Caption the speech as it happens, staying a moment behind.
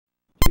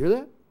You hear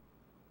that?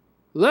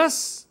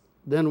 Less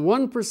than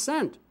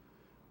 1%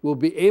 will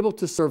be able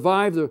to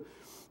survive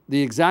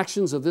the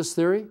exactions of this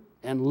theory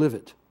and live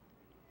it.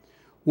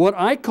 What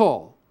I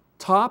call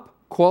top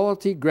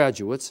quality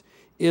graduates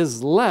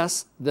is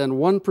less than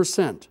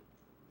 1%.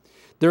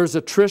 There's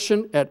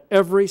attrition at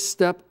every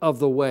step of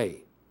the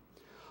way.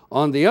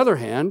 On the other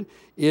hand,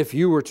 if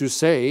you were to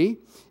say,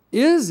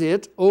 is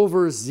it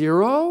over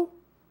 0?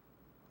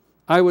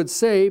 I would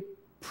say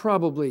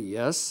probably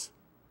yes.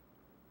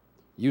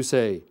 You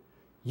say,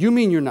 you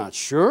mean you're not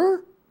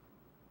sure?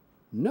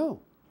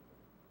 No.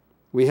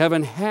 We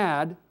haven't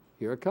had,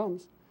 here it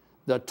comes,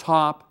 the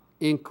top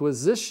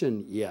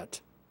inquisition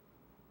yet.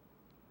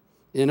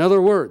 In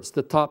other words,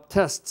 the top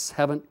tests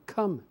haven't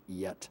come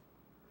yet.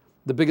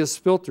 The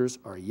biggest filters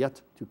are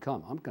yet to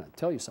come. I'm going to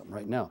tell you something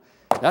right now.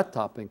 That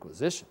top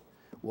inquisition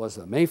was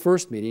the May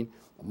 1st meeting,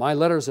 my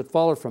letters that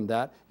followed from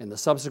that, and the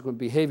subsequent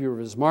behavior of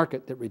his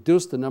market that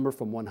reduced the number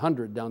from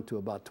 100 down to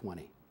about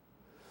 20.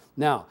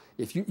 Now,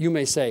 if you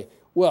may say,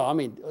 well, I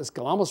mean, is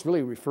Galambos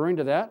really referring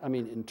to that? I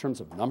mean, in terms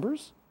of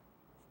numbers?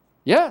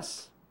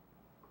 Yes.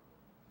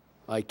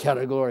 I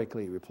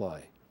categorically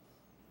reply.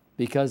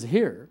 Because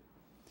here,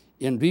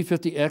 in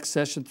B50X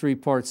Session 3,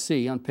 Part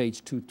C, on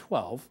page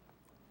 212,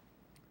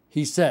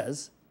 he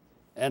says,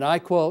 and I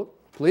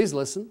quote, please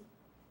listen,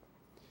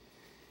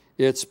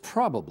 it's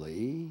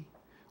probably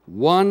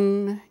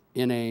 1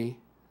 in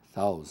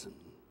 1,000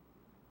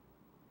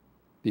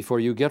 before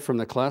you get from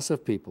the class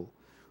of people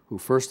who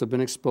first have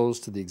been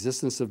exposed to the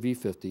existence of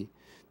V50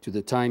 to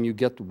the time you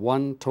get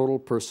one total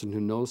person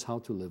who knows how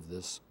to live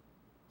this.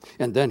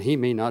 And then he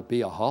may not be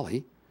a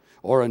Holly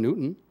or a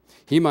Newton.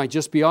 He might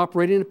just be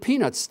operating a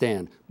peanut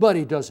stand, but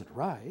he does it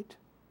right.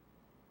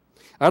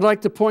 I'd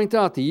like to point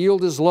out the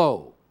yield is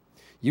low.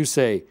 You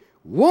say,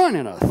 1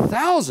 in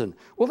 1,000?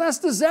 Well, that's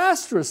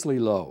disastrously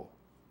low.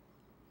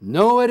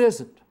 No, it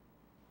isn't.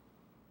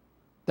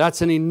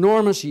 That's an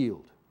enormous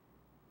yield.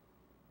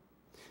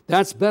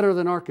 That's better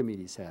than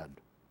Archimedes had.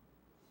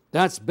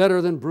 That's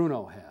better than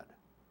Bruno had.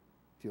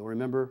 If you'll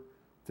remember,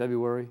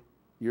 February,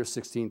 year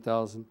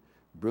 16,000,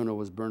 Bruno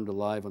was burned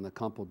alive on the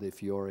Campo de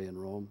Fiore in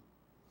Rome.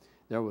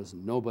 There was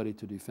nobody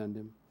to defend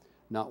him.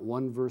 Not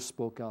one verse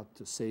spoke out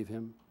to save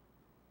him.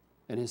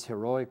 And his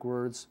heroic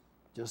words,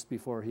 just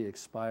before he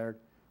expired,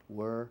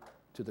 were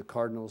to the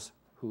cardinals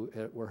who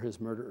were his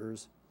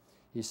murderers.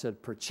 He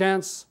said,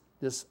 perchance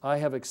I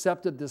have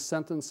accepted this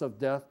sentence of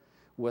death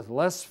with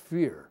less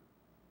fear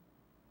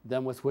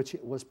than with which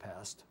it was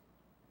passed.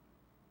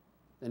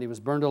 And he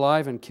was burned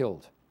alive and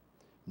killed.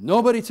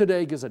 Nobody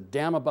today gives a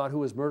damn about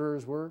who his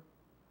murderers were.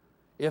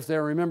 If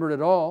they're remembered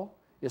at all,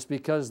 it's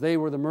because they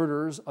were the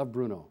murderers of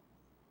Bruno.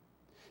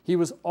 He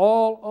was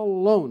all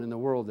alone in the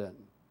world then.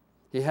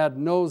 He had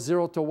no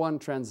 0 to 1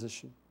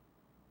 transition.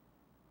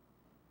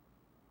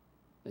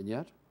 And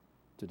yet,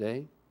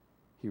 today,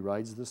 he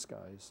rides the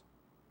skies.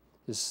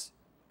 His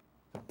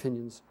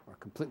opinions are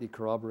completely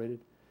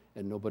corroborated,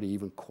 and nobody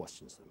even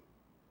questions them.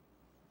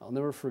 I'll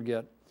never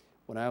forget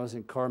when I was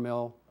in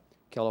Carmel,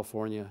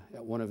 California,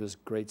 at one of his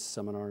great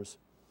seminars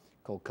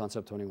called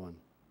Concept 21.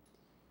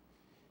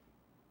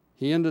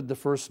 He ended the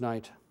first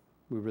night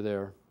we were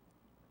there.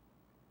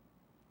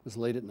 It was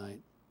late at night.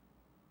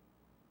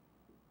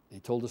 And he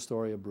told the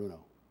story of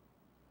Bruno.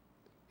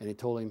 And he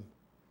told him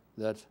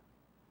that,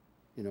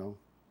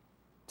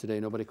 today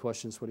nobody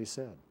questions what he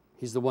said.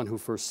 He's the one who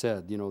first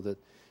said, that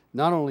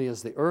not only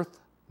is the earth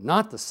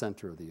not the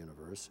center of the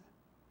universe,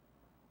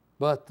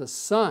 but the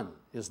sun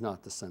is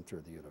not the center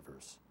of the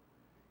universe.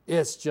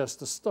 It's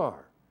just a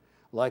star,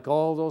 like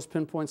all those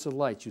pinpoints of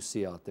light you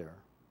see out there.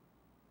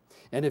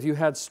 And if you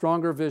had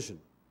stronger vision,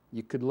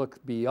 you could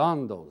look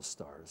beyond those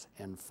stars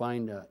and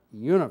find a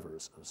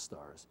universe of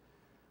stars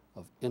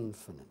of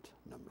infinite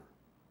number.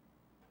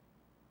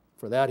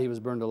 For that he was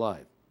burned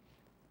alive,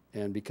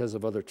 and because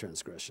of other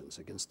transgressions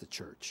against the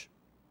church.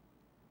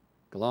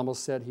 Galambos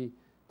said he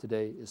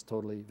today is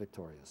totally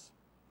victorious.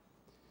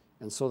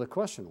 And so the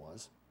question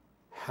was,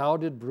 how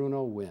did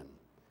Bruno win?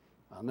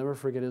 I'll never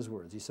forget his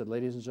words. He said,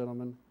 ladies and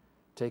gentlemen,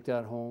 take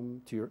that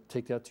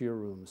to your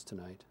rooms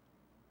tonight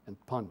and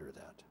ponder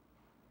that,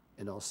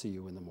 and I'll see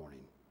you in the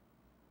morning.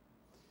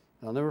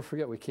 And I'll never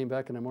forget, we came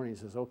back in the morning, he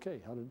says,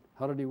 okay,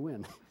 how did he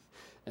win?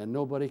 And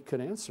nobody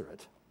could answer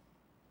it.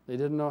 They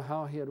didn't know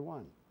how he had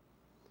won.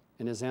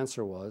 And his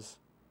answer was,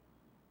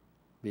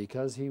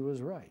 because he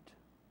was right.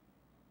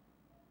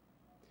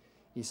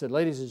 He said,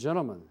 ladies and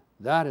gentlemen,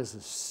 that is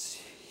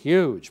a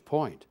huge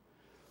point.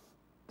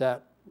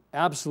 That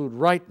absolute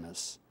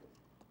rightness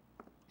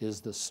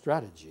is the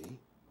strategy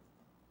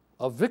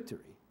of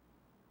victory.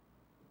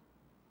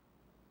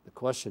 The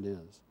question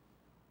is,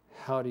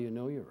 how do you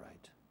know you're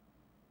right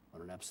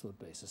on an absolute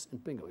basis?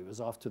 And bingo, he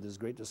was off to this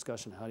great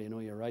discussion, how do you know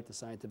you're right, the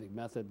scientific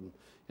method,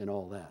 and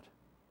all that.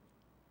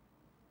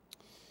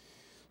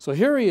 So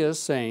here he is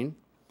saying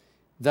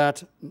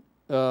that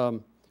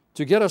to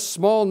get a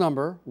small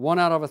number, 1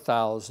 out of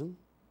 1,000,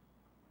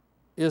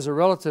 is a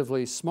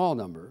relatively small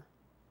number,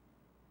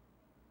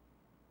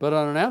 but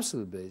on an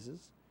absolute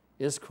basis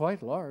is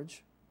quite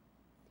large.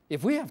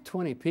 If we have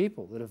 20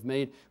 people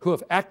that who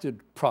have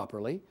acted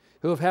properly,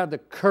 who have had the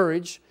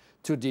courage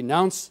to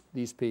denounce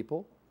these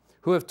people,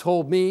 who have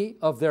told me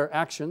of their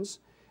actions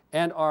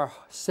and are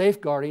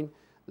safeguarding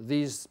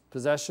this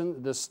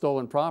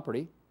stolen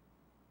property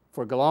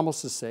for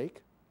Galambos'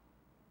 sake,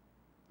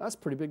 that's a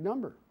pretty big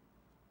number.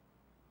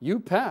 You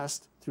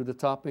passed through the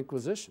top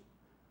inquisition.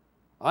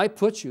 I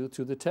put you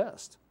to the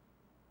test.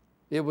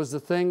 It was the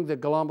thing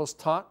that Galambos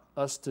taught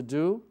us to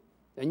do,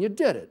 and you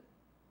did it.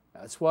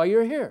 That's why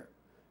you're here.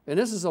 And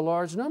this is a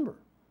large number.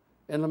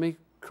 And let me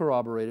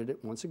corroborate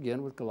it once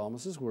again with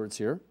Galambos' words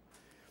here.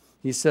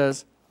 He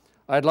says,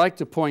 I'd like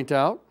to point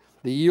out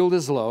the yield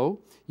is low.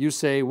 You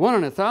say 1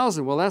 in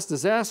 1,000, well, that's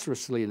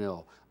disastrously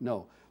low.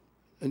 No,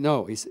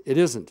 it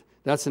isn't.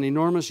 That's an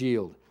enormous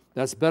yield.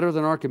 That's better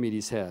than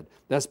Archimedes had.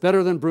 That's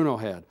better than Bruno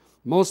had.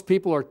 Most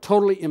people are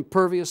totally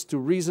impervious to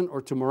reason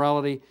or to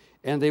morality,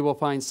 and they will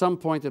find some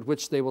point at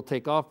which they will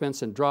take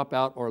offense and drop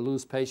out or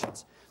lose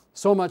patience.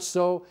 So much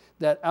so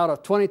that out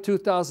of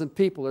 22,000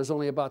 people, there's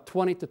only about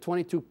 20 to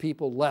 22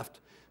 people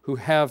left who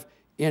have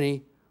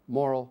any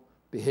moral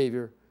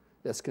behavior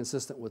that's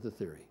consistent with the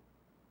theory.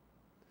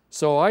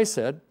 So I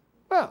said,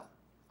 well,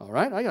 all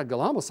right, I got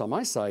Galambos on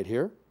my side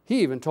here.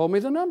 He even told me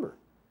the number.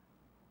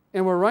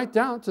 And we're right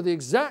down to the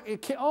exact,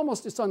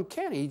 it's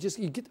uncanny.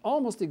 You get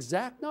almost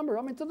exact number,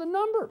 to the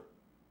number.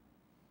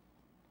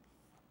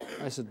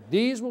 I said,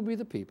 these will be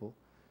the people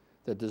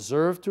that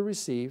deserve to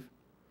receive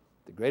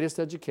the greatest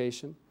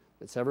education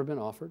that's ever been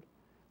offered,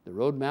 the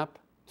roadmap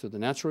to the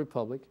natural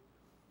republic,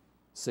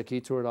 Sic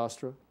Itur Ad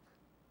Aster,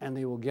 and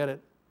they will get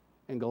it,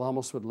 and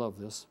Galambos would love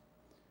this.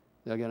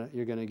 You're going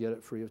to get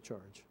it free of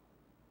charge.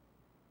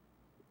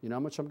 You know how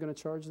much I'm going to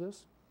charge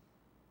this?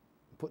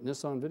 I'm putting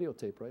this on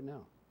videotape right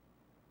now.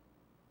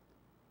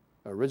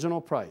 Original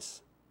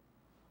price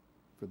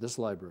for this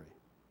library,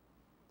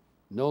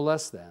 no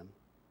less than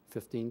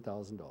 $15,000.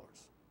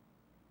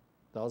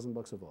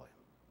 $1,000 a volume.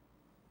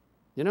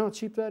 You know how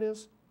cheap that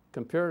is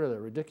compared to the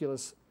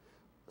ridiculous,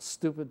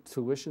 stupid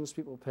tuitions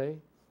people pay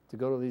to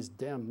go to these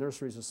damn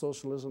nurseries of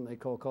socialism they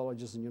call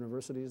colleges and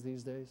universities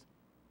these days?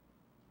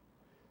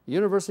 The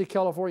University of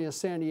California,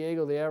 San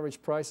Diego, the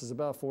average price is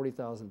about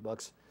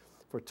 $40,000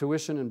 for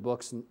tuition and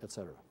books, and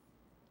etc.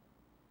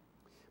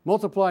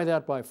 Multiply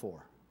that by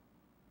 4.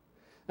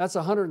 That's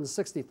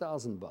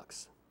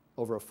 $160,000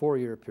 over a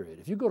 4-year period.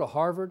 If you go to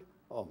Harvard,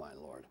 oh my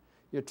Lord,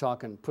 you're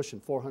talking pushing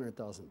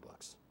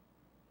 $400,000.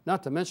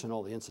 Not to mention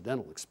all the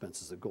incidental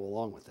expenses that go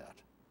along with that.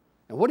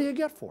 And what do you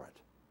get for it?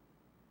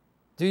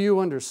 Do you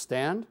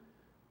understand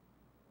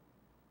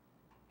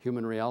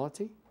human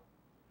reality?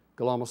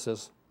 Galambos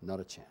says, not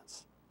a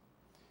chance.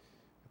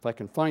 If I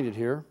can find it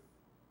here,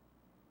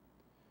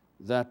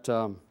 that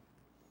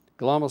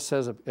Galambos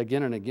says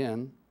again and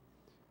again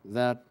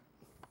that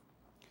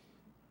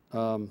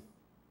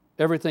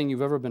everything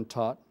you've ever been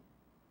taught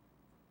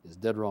is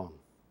dead wrong.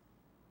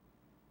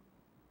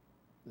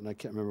 And I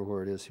can't remember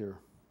where it is here.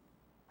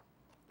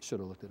 Should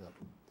have looked it up.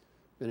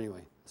 But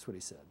anyway, that's what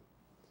he said.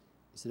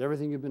 He said,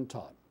 everything you've been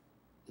taught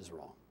is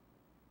wrong.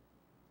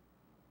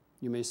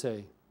 You may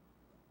say,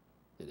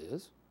 it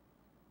is?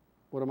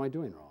 What am I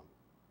doing wrong?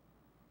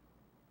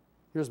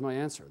 Here's my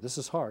answer. This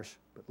is harsh,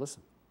 but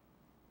listen.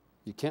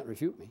 You can't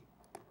refute me.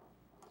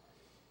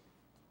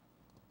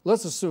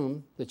 Let's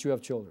assume that you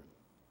have children,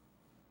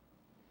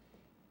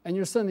 and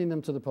you're sending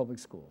them to the public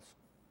schools.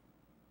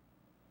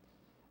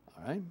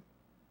 All right?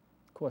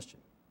 Question.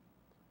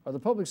 Are the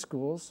public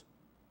schools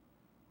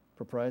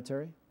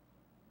proprietary?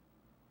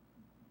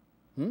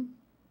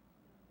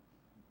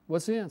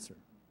 What's the answer?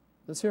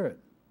 Let's hear it.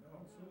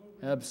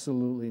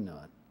 Absolutely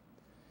not.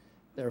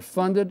 They're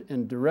funded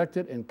and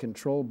directed and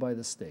controlled by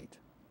the state.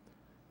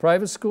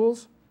 Private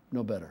schools,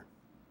 no better.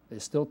 They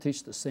still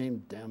teach the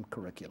same damn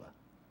curricula.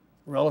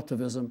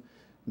 Relativism,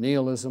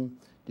 nihilism,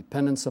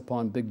 dependence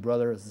upon Big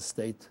Brother as the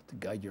state to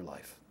guide your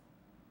life.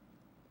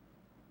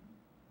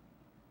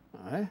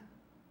 All right?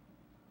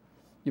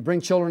 You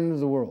bring children into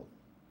the world.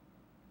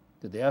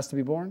 Did they ask to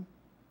be born?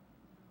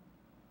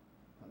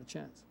 Not a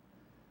chance.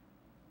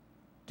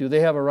 Do they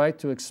have a right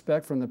to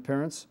expect from the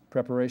parents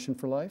preparation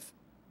for life?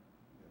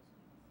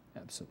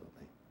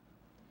 Absolutely.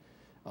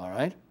 All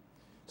right?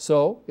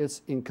 So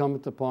it's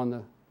incumbent upon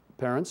the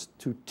parents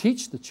to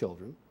teach the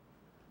children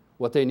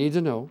what they need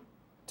to know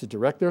to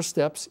direct their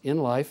steps in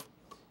life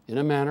in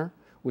a manner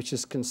which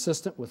is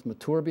consistent with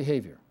mature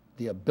behavior,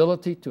 the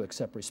ability to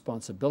accept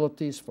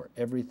responsibilities for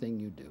everything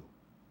you do.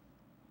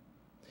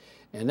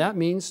 And that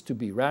means to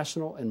be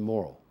rational and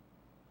moral.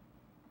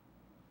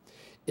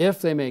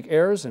 If they make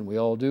errors, and we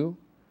all do,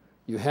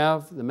 you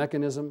have the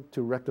mechanism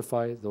to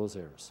rectify those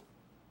errors.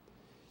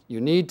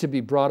 You need to be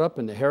brought up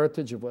in the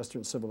heritage of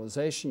Western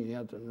civilization. You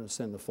have to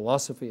understand the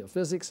philosophy of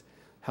physics,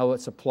 how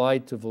it's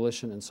applied to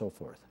volition and so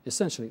forth.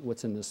 Essentially,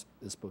 what's in this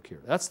book here.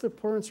 That's the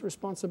parent's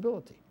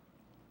responsibility.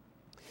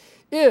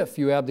 If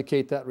you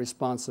abdicate that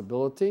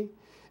responsibility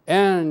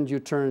and you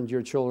turn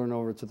your children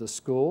over to the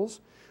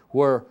schools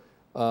where,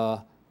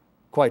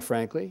 quite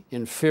frankly,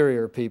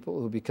 inferior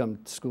people who become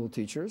school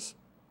teachers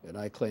and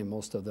I claim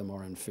most of them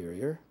are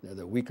inferior. They're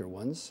the weaker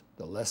ones,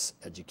 the less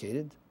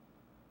educated.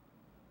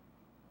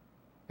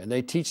 And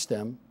they teach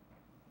them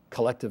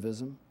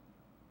collectivism,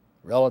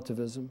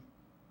 relativism,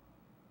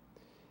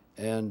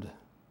 and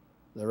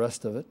the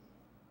rest of it.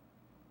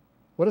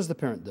 What has the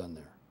parent done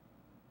there?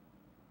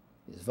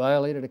 He's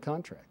violated a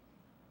contract.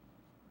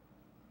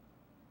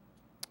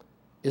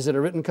 Is it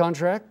a written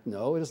contract?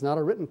 No, it is not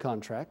a written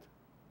contract.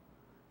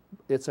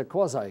 It's a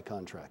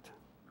quasi-contract,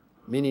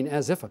 meaning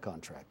as if a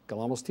contract.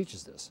 Galambos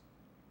teaches this.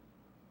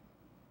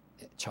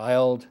 A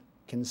child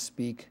can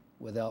speak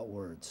without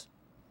words.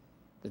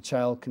 The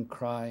child can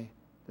cry.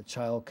 The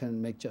child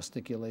can make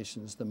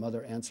gesticulations. The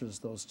mother answers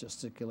those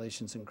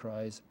gesticulations and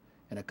cries,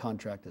 and a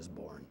contract is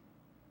born.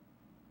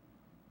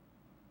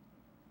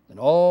 And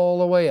all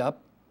the way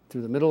up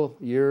through the middle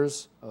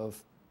years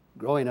of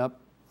growing up,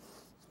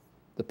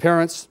 the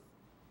parents,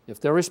 if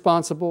they're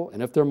responsible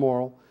and if they're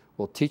moral,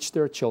 will teach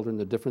their children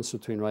the difference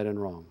between right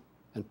and wrong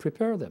and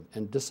prepare them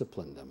and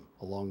discipline them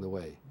along the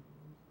way.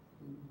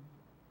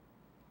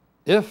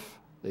 If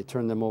they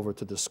turn them over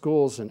to the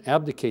schools and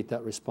abdicate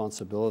that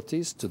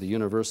responsibilities to the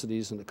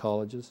universities and the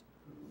colleges,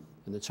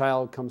 and the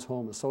child comes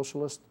home a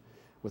socialist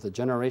with a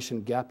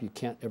generation gap you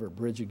can't ever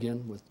bridge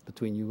again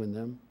between you and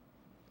them,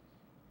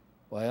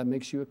 why, that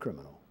makes you a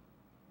criminal.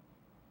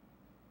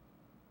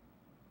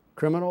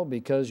 Criminal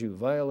because you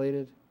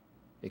violated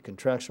a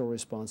contractual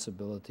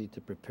responsibility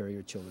to prepare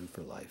your children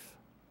for life.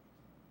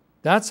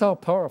 That's how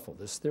powerful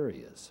this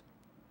theory is.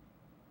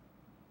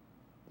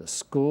 The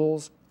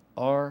schools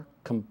are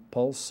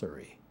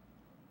compulsory.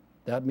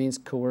 That means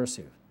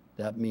coercive.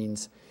 That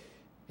means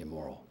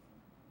immoral.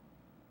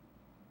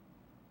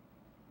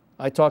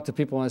 I talk to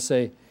people and I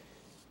say,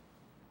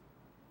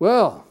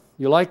 well,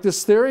 you like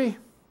this theory?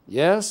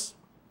 Yes.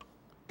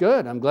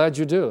 Good, I'm glad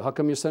you do. How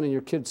come you're sending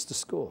your kids to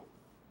school?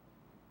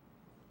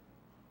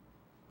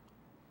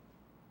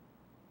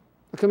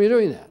 How come you're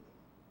doing that?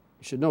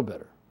 You should know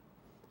better.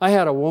 I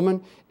had a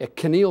woman at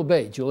Keneal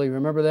Bay, Julie,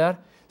 remember that?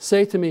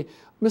 Say to me,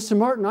 Mr.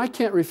 Martin, I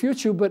can't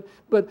refute you, but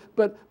I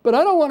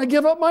don't want to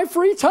give up my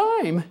free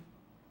time.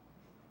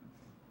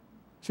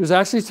 She was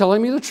actually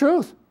telling me the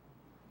truth.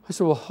 I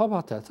said, well, how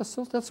about that? That's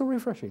so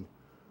refreshing.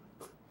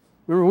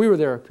 Remember, we were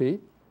there,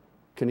 Pete,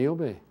 Keneal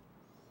Bay.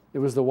 It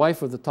was the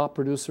wife of the top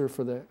producer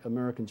for the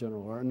American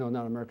General, or no,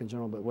 not American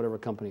General, but whatever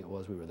company it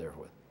was we were there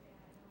with.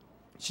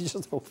 She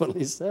just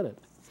openly said it.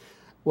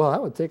 Well,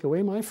 that would take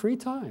away my free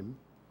time.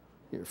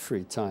 Your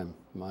free time,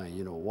 my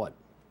you know what.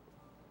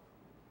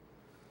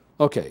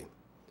 Okay.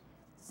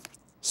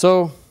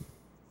 So,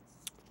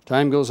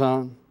 time goes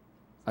on.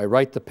 I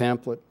write the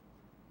pamphlet,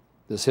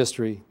 this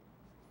history.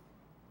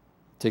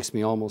 It takes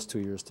me almost 2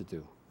 years to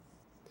do.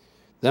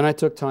 Then I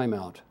took time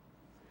out,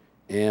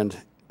 and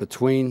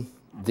between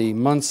the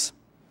months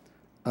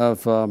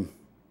of, from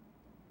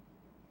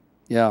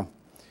the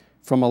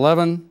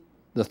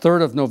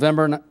 3rd of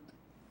November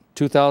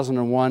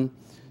 2001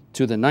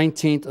 to the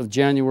 19th of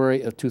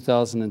January of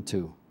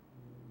 2002.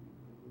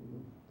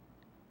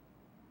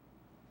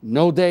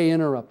 No day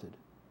interrupted.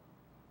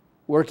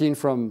 Working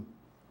from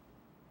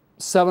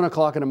 7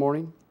 o'clock in the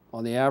morning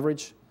on the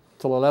average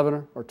till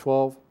 11 or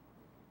 12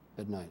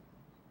 at night.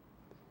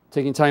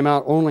 Taking time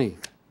out only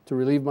to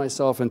relieve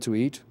myself and to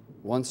eat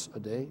once a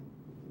day.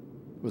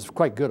 It was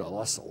quite good. I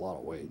lost a lot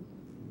of weight.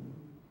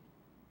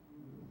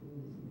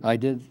 I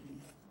did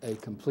a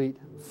complete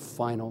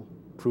final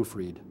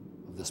proofread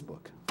of this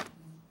book.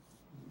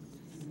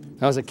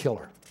 That was a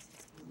killer.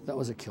 That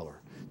was a killer.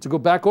 To go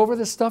back over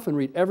this stuff and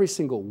read every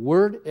single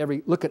word,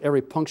 look at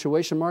every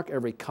punctuation mark,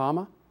 every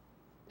comma,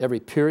 every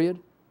period.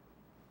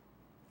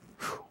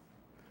 Whew,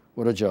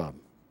 what a job.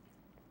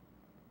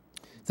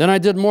 Then I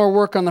did more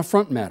work on the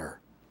front matter.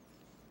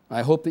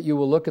 I hope that you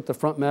will look at the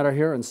front matter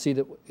here and see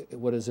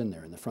what is in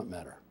there in the front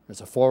matter. There's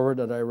a foreword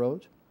that I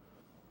wrote.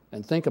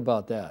 And think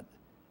about that.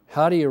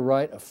 How do you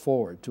write a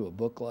foreword to a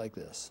book like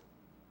this?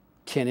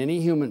 Can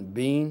any human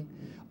being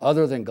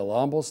other than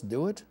Galambos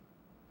do it?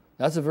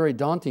 That's a very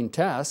daunting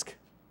task.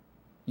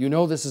 You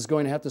know this is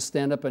going to have to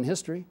stand up in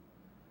history.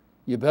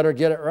 You better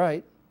get it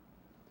right.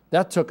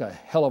 That took a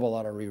hell of a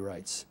lot of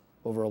rewrites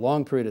over a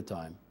long period of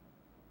time.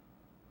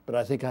 But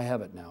I think I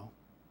have it now.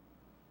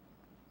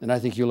 And I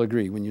think you'll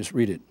agree when you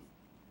read it.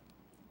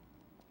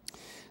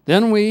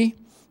 Then we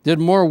did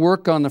more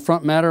work on the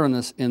front matter in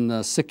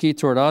the Sic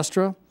Itur Ad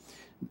Aster.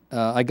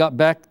 I got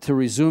back to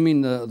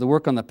resuming the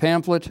work on the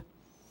pamphlet.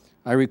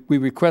 We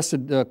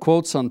requested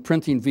quotes on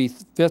printing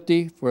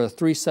V50 for a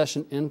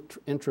 3-session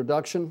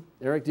introduction.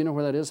 Eric, do you know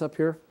where that is up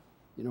here?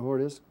 You know where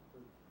it is?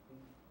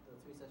 The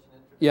 3-session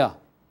introduction? Yeah.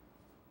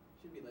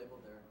 Should be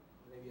labeled there,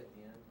 maybe at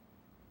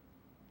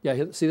the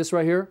end. Yeah, see this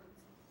right here?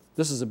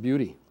 This is a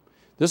beauty.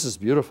 This is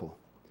beautiful.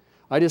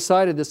 I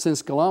decided that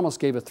since Galambos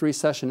gave a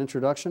 3-session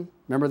introduction,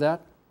 remember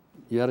that?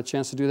 You had a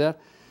chance to do that?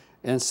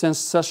 And since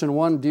session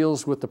 1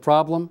 deals with the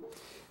problem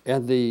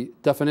and the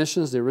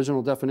definitions, the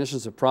original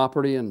definitions of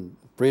property and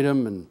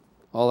freedom and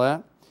all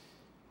that,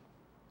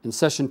 and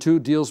session 2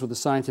 deals with the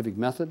scientific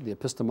method, the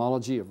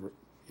epistemology of,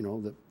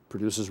 that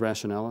produces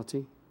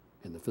rationality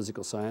in the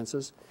physical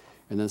sciences.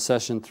 And then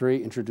session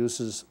 3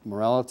 introduces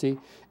morality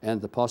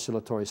and the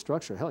postulatory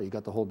structure. Hell, you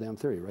got the whole damn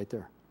theory right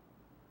there.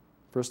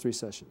 First 3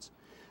 sessions.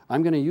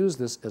 I'm going to use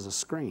this as a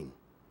screen.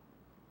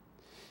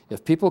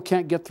 If people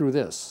can't get through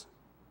this,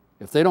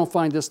 if they don't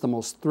find this the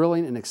most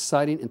thrilling and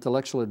exciting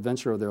intellectual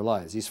adventure of their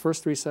lives, these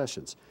first 3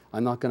 sessions,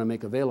 I'm not going to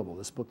make available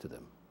this book to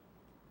them.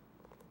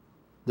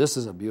 This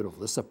is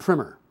this is a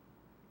primer,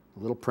 a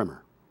little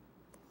primer.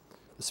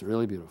 It's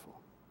really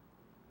beautiful.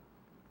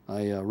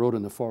 I wrote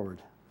in the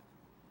foreword.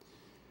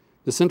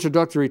 This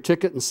introductory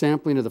ticket and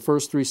sampling of the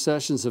first 3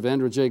 sessions of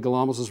Andrew J.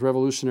 Galambos'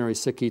 revolutionary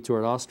Sic Itur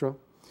Ad Aster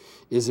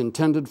is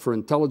intended for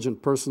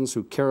intelligent persons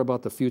who care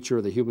about the future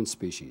of the human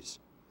species.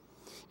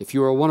 If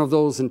you are one of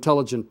those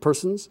intelligent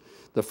persons,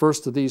 the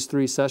first of these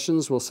 3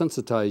 sessions will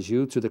sensitize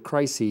you to the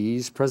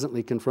crises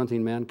presently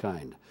confronting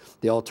mankind,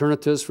 the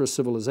alternatives for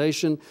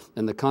civilization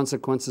and the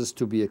consequences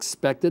to be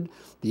expected,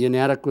 the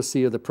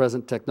inadequacy of the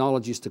present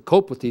technologies to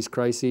cope with these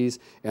crises,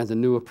 and the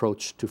new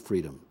approach to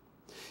freedom.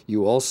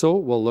 You also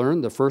will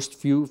learn the first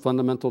few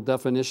fundamental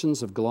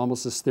definitions of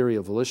Galambos' theory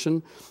of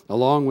volition,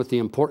 along with the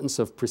importance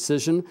of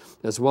precision,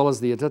 as well as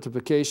the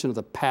identification of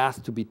the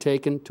path to be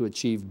taken to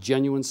achieve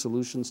genuine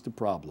solutions to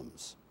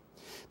problems.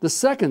 The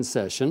second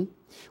session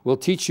will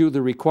teach you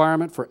the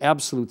requirement for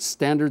absolute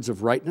standards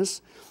of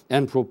rightness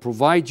and will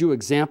provide you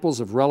examples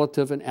of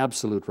relative and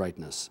absolute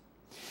rightness.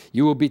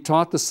 You will be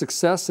taught the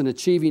success in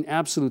achieving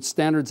absolute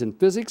standards in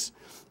physics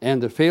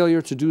and the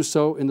failure to do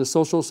so in the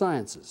social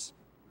sciences.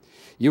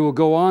 You will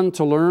go on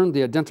to learn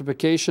the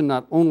identification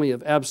not only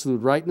of absolute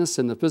rightness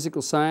in the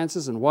physical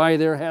sciences and why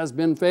there has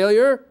been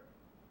failure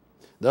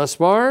thus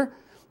far,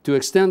 to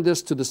extend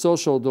this to the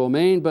social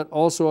domain, but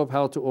also of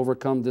how to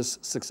overcome this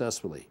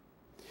successfully.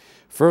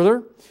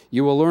 Further,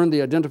 you will learn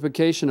the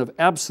identification of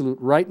absolute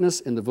rightness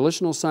in the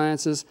volitional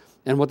sciences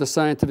and what the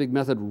scientific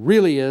method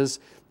really is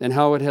and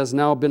how it has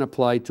now been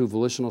applied to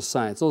volitional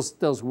science.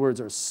 Those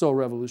words are so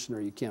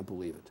revolutionary you can't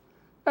believe it.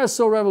 That's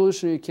so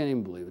revolutionary you can't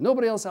even believe it.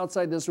 Nobody else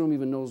outside this room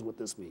even knows what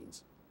this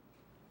means.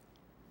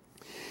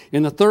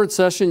 In the third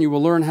session, you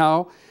will learn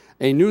how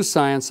a new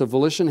science of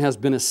volition has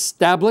been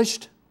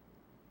established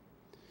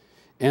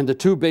and the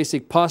 2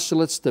 basic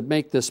postulates that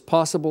make this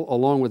possible,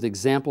 along with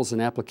examples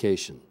and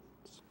applications.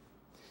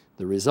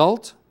 The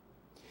result?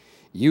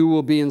 You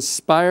will be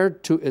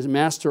inspired to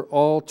master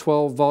all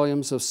 12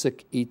 volumes of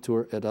Sic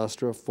Itur Ad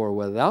Aster, for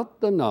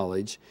without the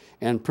knowledge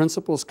and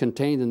principles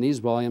contained in these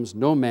volumes,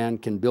 no man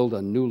can build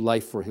a new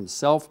life for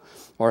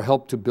himself or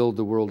help to build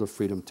the world of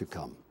freedom to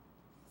come.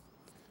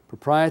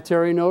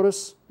 Proprietary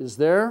notice is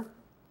there.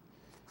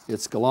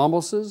 It's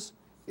Galambos's.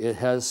 It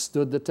has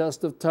stood the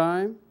test of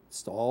time.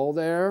 It's all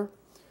there.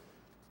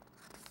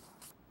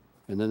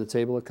 And then the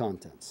table of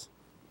contents.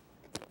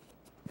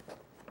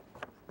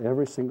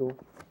 Every single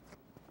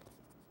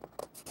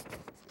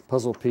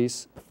puzzle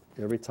piece,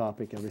 every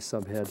topic, every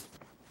subhead,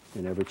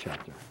 in every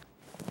chapter.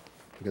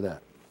 Look at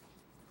that.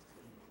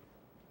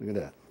 Look at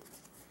that.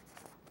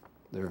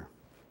 There.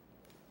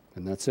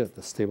 And that's it,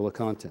 the table of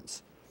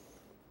contents.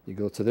 You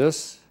go to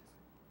this,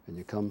 and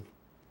you come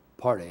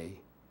Part A,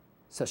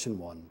 Session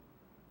 1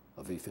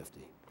 of V50.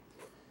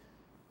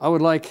 I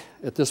would like,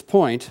 at this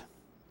point,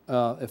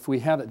 if we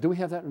have it, do we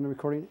have that in the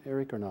recording,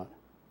 Eric, or not?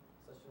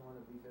 Session 1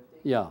 of V50?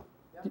 Yeah.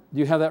 Do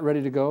you have that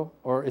ready to go,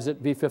 or is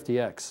it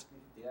V50X?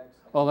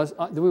 Oh,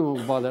 we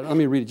won't bother that. Let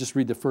me just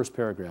read the first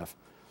paragraph.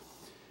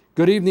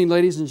 Good evening,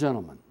 ladies and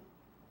gentlemen,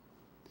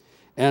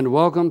 and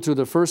welcome to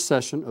the first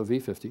session of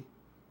V50,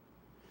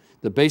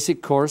 the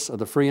basic course of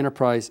the Free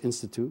Enterprise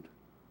Institute,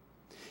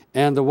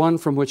 and the one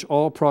from which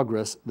all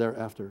progress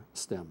thereafter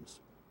stems.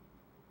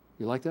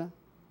 You like that?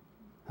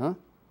 Huh?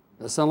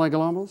 Does that sound like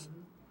Galambos?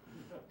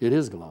 It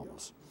is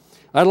Galambos.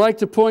 I'd like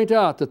to point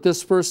out that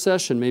this first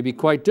session may be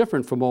quite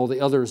different from all the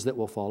others that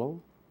will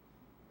follow,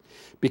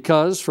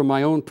 because from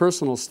my own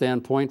personal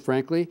standpoint,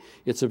 frankly,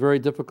 it's a very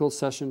difficult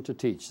session to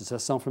teach. Does that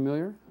sound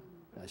familiar?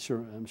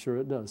 I'm sure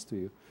it does to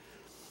you.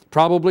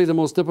 Probably the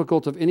most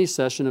difficult of any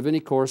session of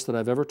any course that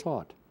I've ever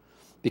taught,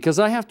 because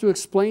I have to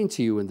explain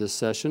to you in this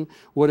session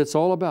what it's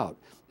all about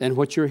and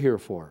what you're here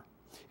for.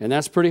 And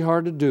that's pretty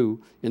hard to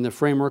do in the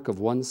framework of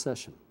one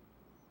session.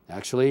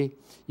 Actually,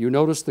 you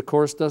notice the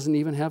course doesn't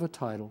even have a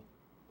title.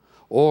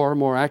 Or,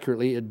 more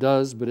accurately, it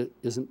does, but it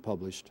isn't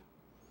published.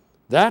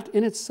 That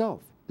in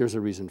itself, there's a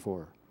reason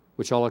for,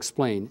 which I'll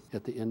explain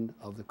at the end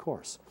of the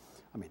course.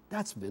 I mean,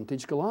 that's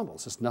vintage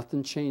Galambos. There's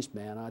nothing changed,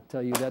 man. I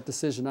tell you, that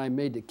decision I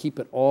made to keep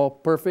it all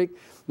perfect,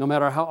 no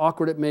matter how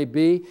awkward it may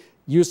be,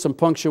 use some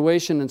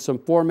punctuation and some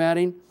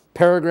formatting,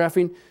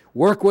 paragraphing,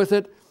 work with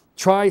it,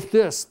 try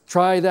this,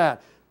 try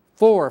that.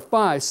 4,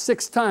 5,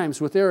 6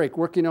 times with Eric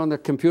working on the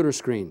computer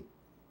screen.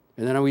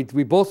 And then we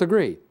both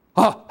agree.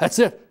 That's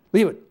it.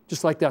 Leave it.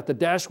 Just like that. The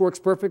dash works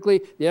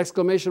perfectly. The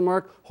exclamation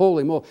mark,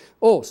 holy moly.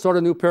 Oh, start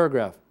a new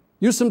paragraph.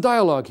 Use some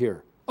dialogue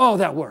here. Oh,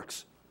 that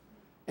works.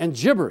 And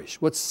gibberish,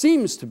 what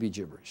seems to be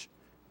gibberish,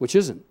 which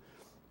isn't,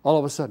 all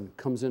of a sudden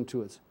comes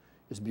into its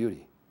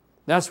beauty.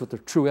 That's what the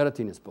true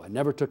editing is. But I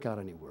never took out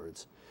any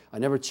words. I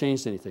never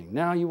changed anything.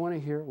 Now you want to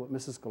hear what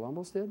Mrs.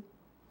 Galambos did?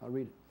 I'll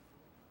read it.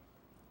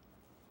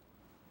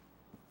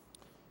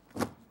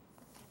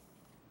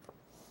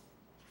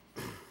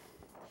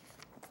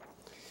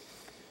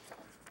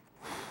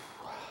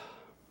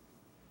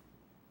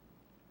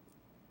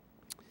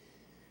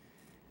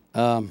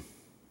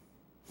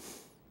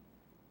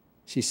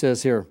 She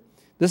says here,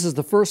 this is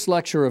the first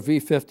lecture of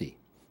V50,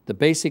 the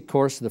basic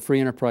course of the Free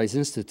Enterprise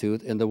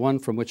Institute and the one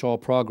from which all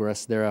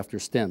progress thereafter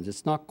stems.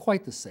 It's not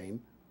quite the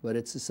same, but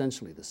it's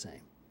essentially the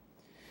same.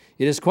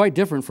 It is quite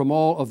different from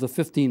all of the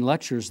 15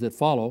 lectures that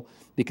follow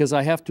because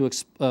I have to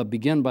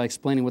begin by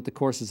explaining what the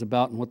course is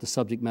about and what the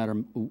subject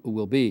matter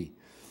will be.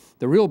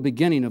 The real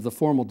beginning of the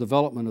formal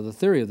development of the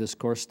theory of this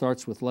course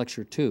starts with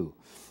Lecture 2.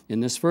 In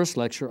this first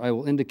lecture, I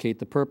will indicate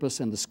the purpose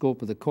and the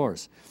scope of the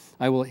course.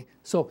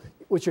 So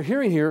what you're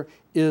hearing here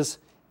is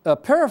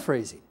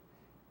paraphrasing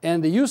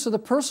and the use of the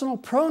personal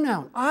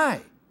pronoun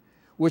I,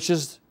 which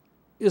is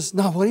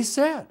not what he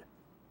said.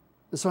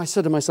 And so I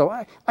said to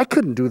myself, I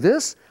couldn't do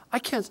this. I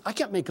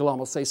can't make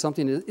Galambos say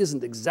something that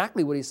isn't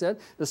exactly what he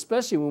said,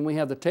 especially when we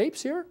have the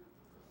tapes here.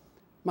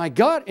 My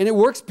God, and it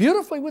works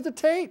beautifully with the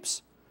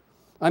tapes.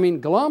 I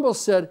mean, Galambos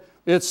said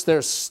it's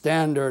their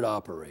standard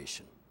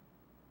operation.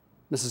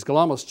 Mrs.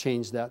 Galambos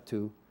changed that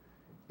to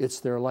it's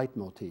their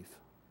leitmotif.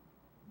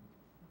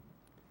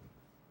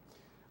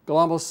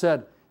 Galambos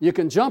said, you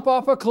can jump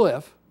off a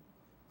cliff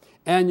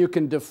and you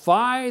can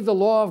defy the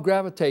law of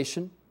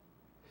gravitation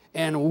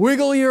and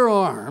wiggle your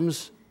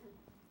arms,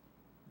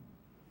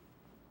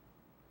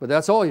 but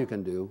that's all you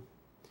can do.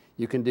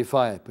 You can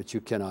defy it, but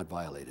you cannot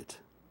violate it.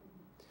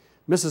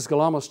 Mrs.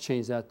 Galambos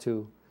changed that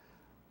to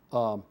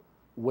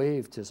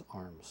waved his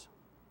arms.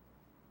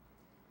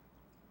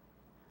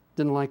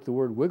 Didn't like the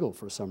word wiggle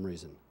for some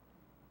reason.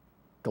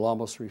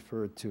 Galambos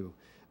referred to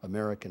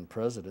American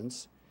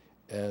presidents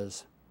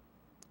as,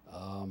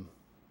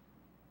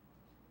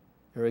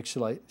 Eric,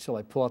 shall I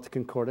pull out the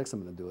Concordex?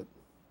 I'm going to do it.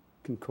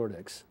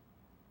 Concordex.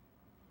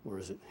 Where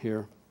is it?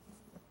 Here.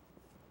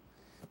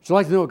 Would you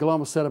like to know what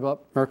Galambos said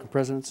about American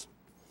presidents?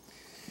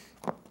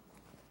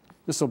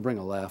 This will bring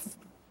a laugh.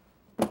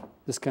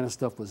 This kind of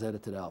stuff was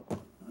edited out.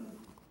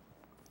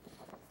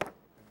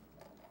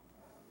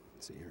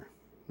 Let's see here.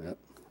 Yep,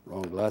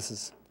 wrong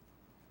glasses.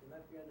 It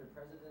might be under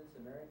presidents,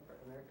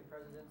 American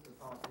presidents, or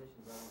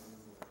politicians.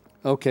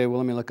 Okay, well,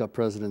 let me look up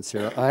presidents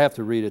here. I have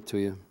to read it to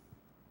you.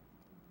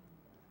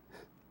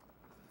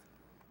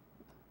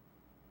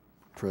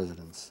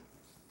 Presidents.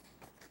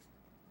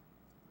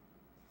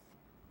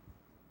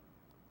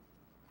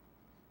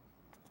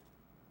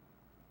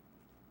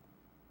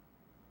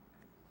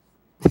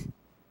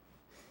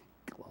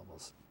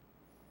 Galambos.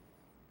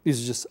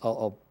 These are just,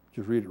 I'll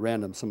just read at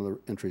random some of the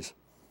entries.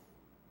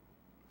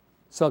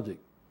 Subject,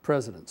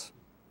 presidents.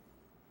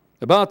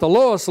 About the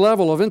lowest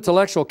level of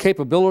intellectual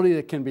capability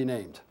that can be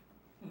named.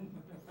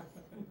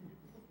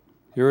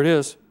 Here it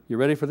is. You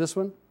ready for this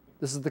one?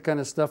 This is the kind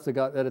of stuff that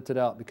got edited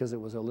out because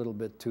it was a little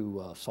bit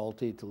too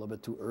salty, a little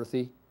bit too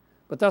earthy.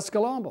 But that's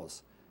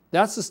Galambos.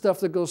 That's the stuff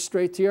that goes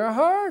straight to your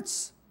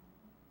hearts.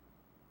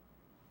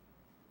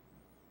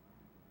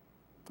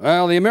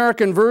 Well, the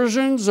American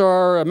versions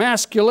are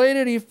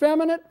emasculated,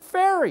 effeminate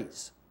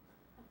fairies.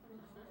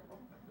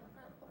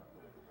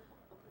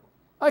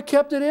 I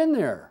kept it in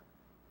there.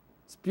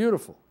 It's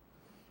beautiful.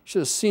 Should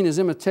have seen his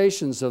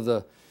imitations of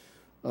the,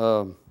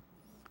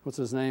 what's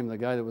his name, the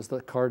guy that was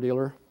the car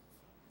dealer?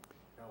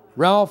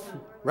 Ralph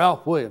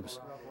Williams.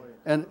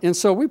 And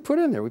so we put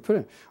in there,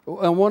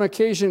 on one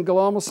occasion,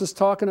 Galambos is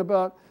talking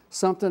about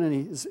something,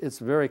 and it's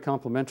very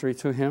complimentary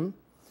to him,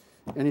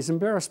 and he's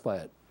embarrassed by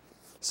it.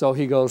 So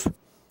he goes,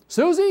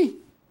 Susie?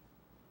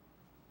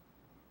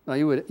 Now,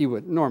 you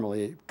would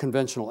normally, a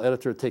conventional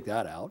editor, take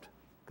that out,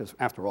 because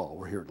after all,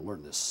 we're here to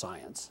learn this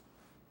science.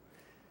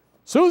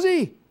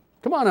 Susie,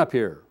 come on up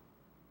here.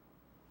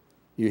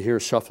 You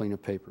hear shuffling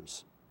of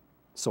papers.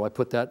 So I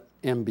put that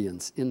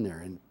ambience in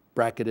there in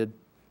bracketed,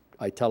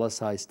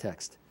 italicized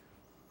text.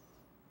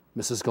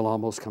 Mrs.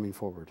 Galambos coming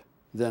forward.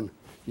 Then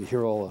you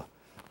hear all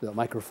the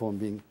microphone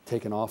being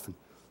taken off and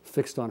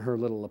fixed on her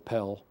little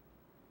lapel.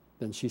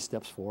 Then she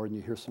steps forward and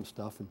you hear some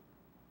stuff and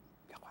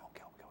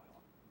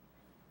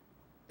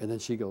then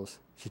she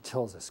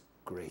tells this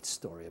great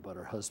story about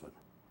her husband.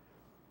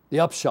 The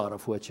upshot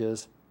of which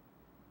is,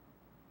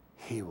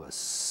 he was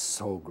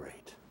so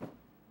great.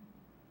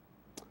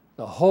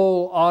 The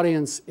whole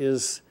audience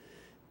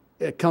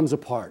it comes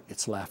apart.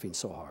 It's laughing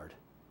so hard.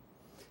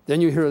 Then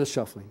you hear the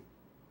shuffling.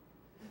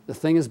 The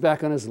thing is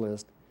back on his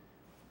list.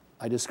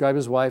 I describe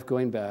his wife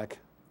going back,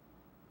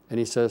 and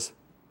he says,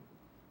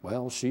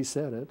 well, she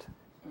said it.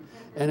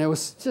 And it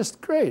was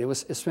just great.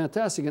 It's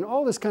fantastic. And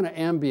all this kind of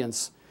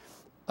ambience,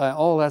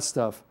 all that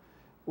stuff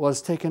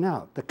was taken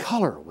out. The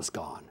color was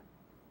gone.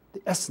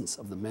 The essence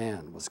of the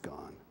man was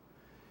gone.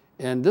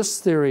 And this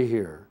theory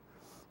here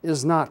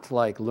is not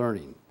like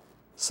learning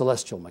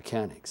celestial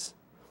mechanics.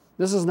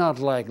 This is not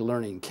like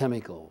learning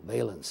chemical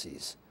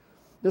valencies.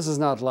 This is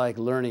not like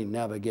learning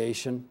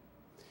navigation.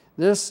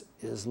 This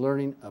is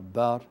learning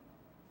about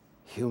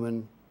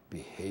human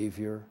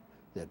behavior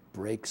that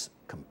breaks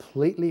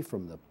completely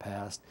from the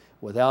past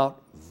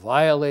without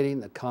violating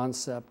the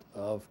concept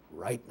of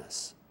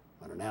rightness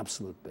on an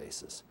absolute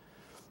basis.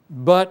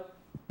 But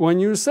when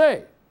you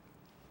say,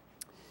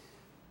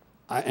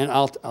 and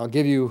I'll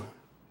give you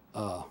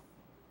a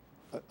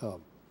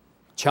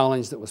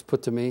challenge that was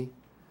put to me.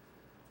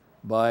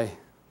 by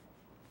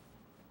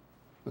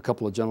a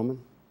couple of gentlemen.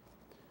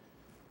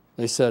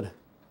 They said,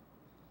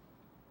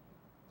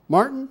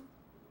 Martin,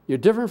 you're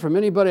different from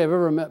anybody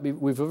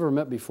we've ever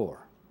met before.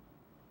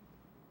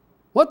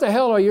 What the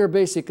hell are your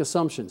basic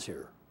assumptions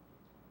here?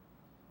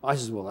 I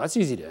said, well, that's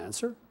easy to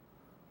answer.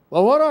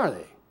 Well, what are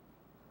they?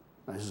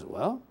 I said,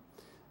 well,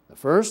 the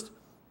first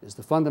is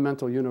the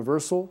fundamental,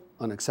 universal,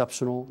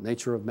 unexceptional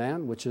nature of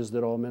man, which is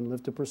that all men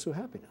live to pursue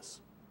happiness.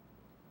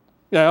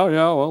 Yeah,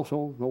 well,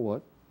 so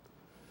what?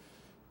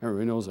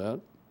 Everybody knows that.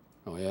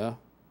 Oh, yeah.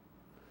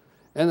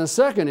 And the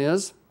second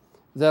is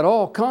that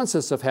all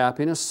concepts of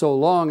happiness, so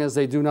long as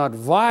they do not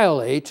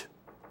violate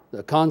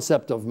the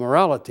concept of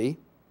morality,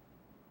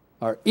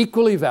 are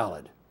equally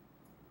valid.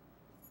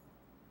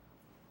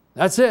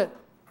 That's it.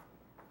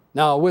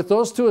 Now, with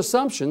those two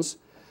assumptions,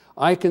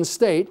 I can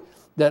state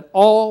that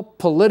all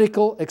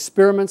political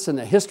experiments in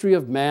the history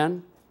of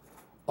man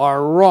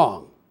are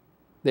wrong.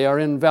 They are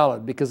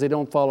invalid because they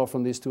don't follow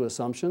from these two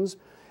assumptions,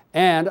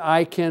 and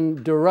I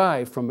can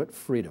derive from it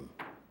freedom,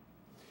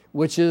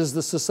 which is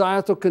the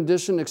societal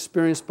condition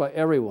experienced by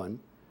everyone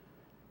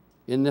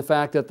in the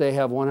fact that they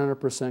have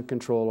 100%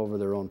 control over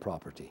their own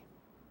property.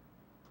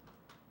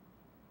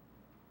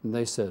 And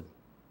they said,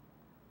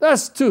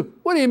 what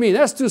do you mean?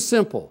 That's too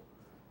simple.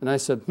 And I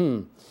said,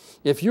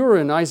 if you were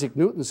in Isaac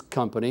Newton's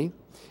company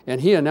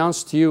and he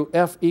announced to you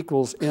F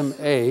equals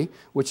ma,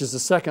 which is the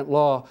second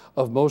law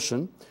of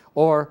motion,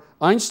 or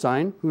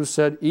Einstein, who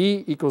said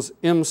E equals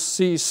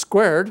mc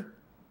squared,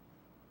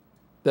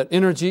 that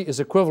energy is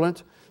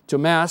equivalent to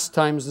mass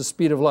times the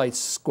speed of light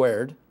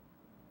squared,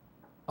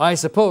 I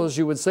suppose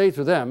you would say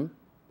to them,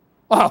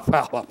 oh,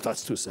 well,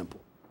 that's too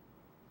simple.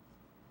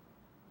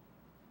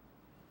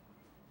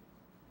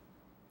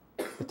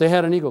 But they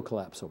had an ego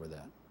collapse over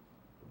that.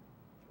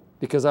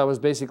 Because I was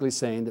basically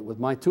saying that with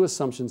my two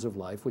assumptions of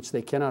life, which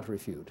they cannot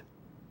refute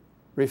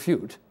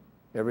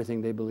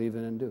everything they believe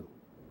in and do.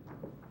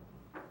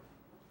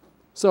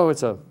 So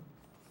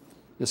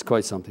it's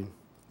quite something.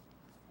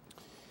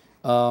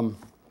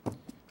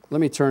 Let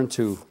me turn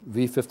to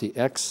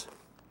V50X,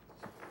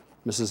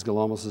 Mrs.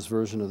 Galambos'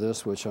 version of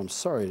this, which I'm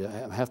sorry to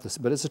have to,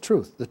 but it's the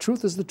truth. The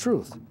truth is the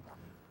truth.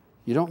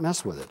 You don't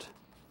mess with it.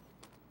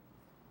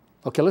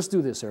 Okay, let's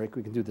do this, Eric.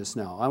 We can do this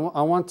now.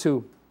 I want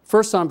to,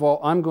 first of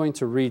all, I'm going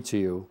to read to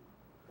you.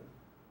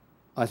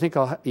 I think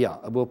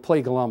we'll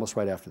play Galambos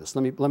right after this.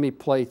 Let me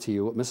play to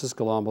you what Mrs.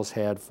 Galambos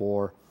had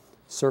for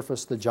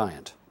Surface the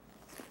Giant.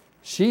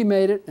 She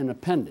made it an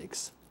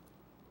appendix,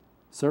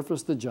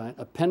 Surface the Giant,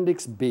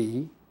 Appendix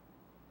B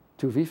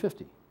to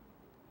V50.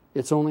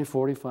 It's only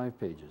 45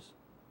 pages.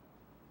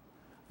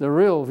 The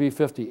real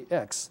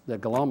V50X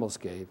that Galambos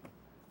gave,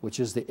 which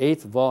is the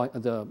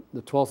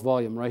 12th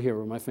volume right here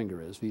where my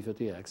finger is,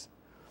 V50X,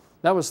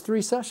 that was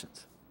 3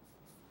 sessions,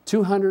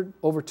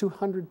 over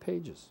 200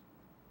 pages.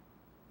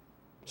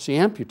 She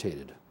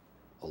amputated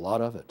a lot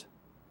of it.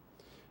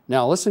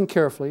 Now listen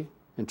carefully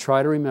and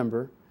try to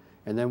remember,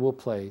 and then we'll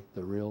play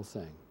the real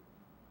thing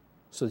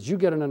so that you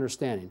get an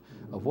understanding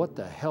of what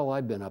the hell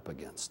I've been up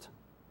against.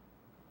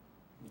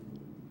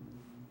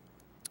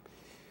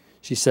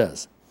 She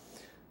says,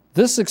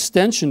 this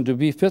extension to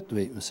V50,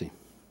 wait, let's see.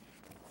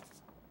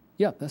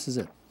 Yeah, this is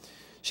it.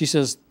 She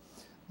says,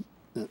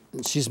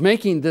 she's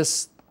making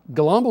this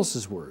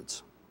Galambos'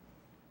 words.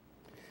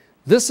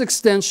 This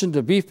extension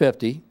to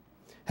V50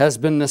 has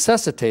been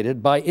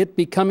necessitated by it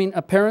becoming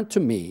apparent to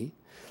me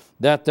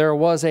that there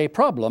was a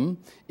problem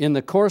in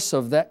the course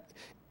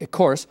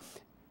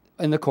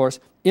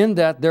in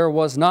that there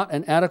was not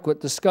an adequate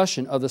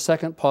discussion of the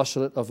second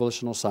postulate of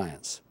volitional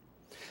science.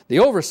 The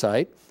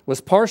oversight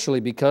was partially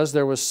because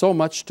there was so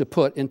much to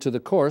put into the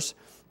course,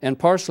 and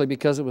partially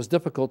because it was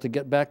difficult to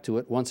get back to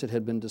it once it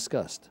had been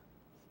discussed.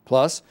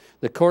 Plus,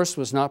 the course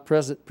was not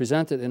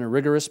presented in a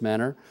rigorous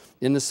manner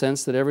in the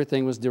sense that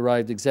everything was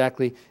derived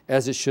exactly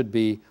as it should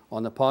be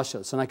on the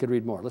postulates. And I could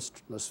read more. Let's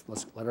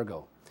let her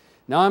go.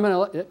 Now I'm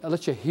going to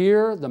let you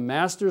hear the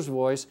master's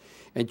voice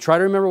and try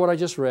to remember what I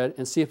just read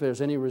and see if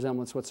there's any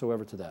resemblance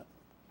whatsoever to that.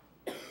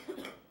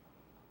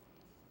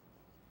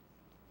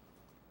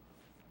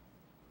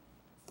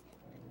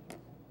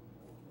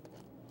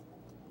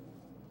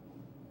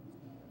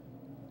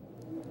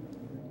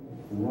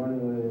 Good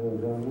morning, ladies and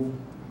gentlemen.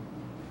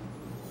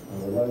 I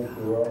would like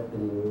to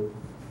welcome you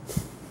to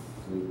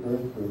the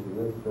first of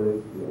this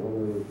place, the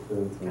only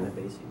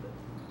extension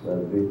that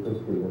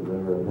V50 has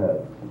ever had.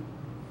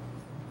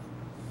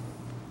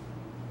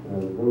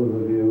 And those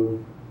of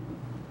you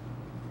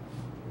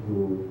who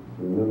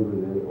remember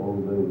the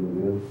old days of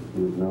the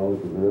Institute know it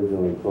was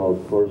originally called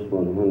Course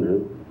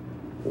 100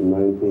 in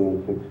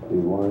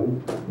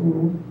 1961.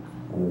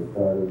 And it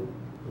started,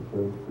 the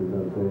first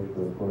presentation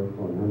of Course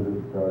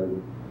 100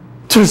 started.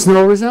 There's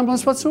no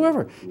resemblance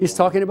whatsoever. He's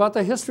talking about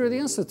the history of the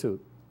Institute.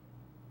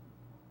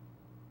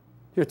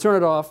 Here, turn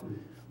it off,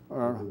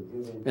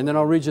 and then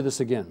I'll read you this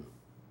again.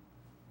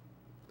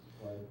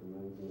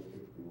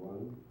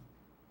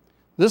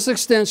 This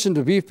extension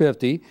to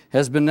V50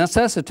 has been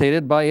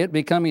necessitated by it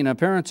becoming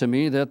apparent to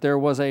me that there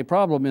was a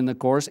problem in the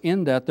course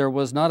in that there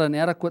was not an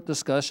adequate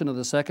discussion of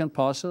the second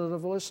postulate of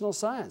volitional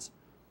science.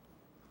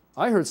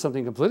 I heard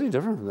something completely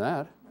different from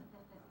that.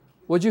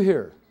 What'd you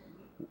hear?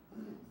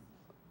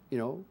 You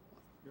know?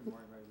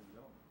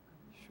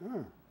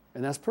 Sure.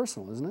 And that's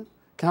personal, isn't it?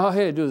 How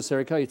do you do this,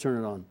 Eric? How do you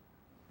turn it on?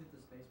 Hit the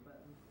space button,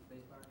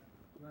 space bar.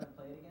 You want to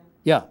play it again?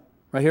 Yeah.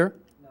 Right here?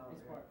 No, on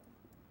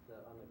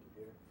the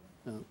computer.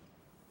 No.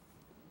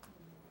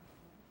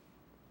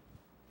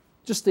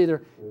 Just stay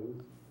there.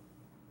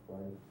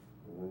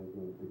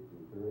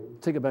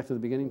 Take it back to the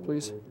beginning,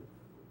 please. The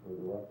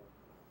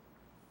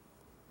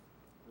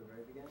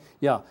very beginning?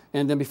 Yeah,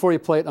 and then before you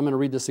play it, I'm going to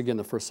read this again,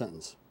 the first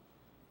sentence.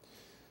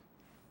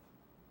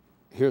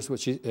 Here's what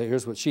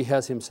she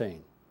has him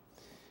saying.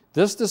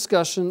 This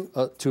discussion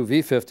to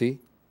V50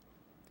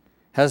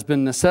 has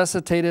been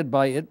necessitated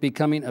by it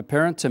becoming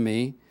apparent to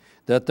me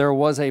that there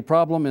was a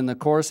problem in the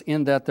course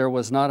in that there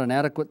was not an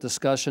adequate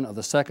discussion of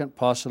the second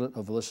postulate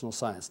of volitional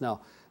science.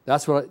 Now,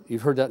 that's what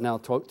you've heard that now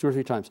 2 or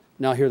 3 times.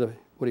 Now hear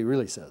what he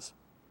really says.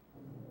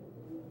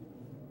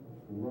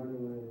 Good morning,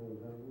 ladies and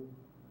gentlemen.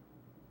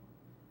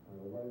 I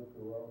would like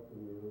to welcome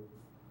you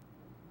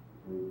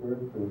the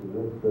first and to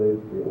this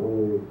date the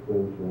only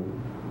extension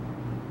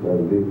that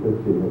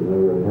V50 has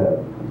ever had.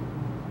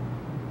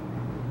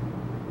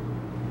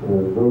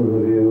 As those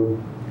of you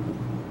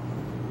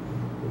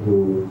who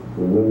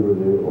remember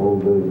the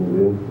old days of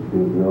the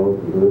Institute know, it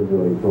was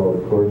originally called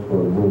Course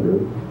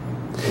 100.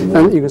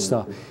 And you can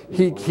stop.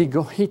 He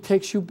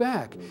takes you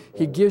back.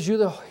 He gives you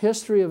the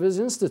history of his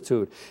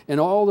institute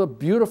and all the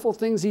beautiful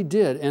things he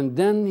did, and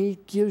then he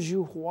gives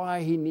you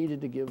why he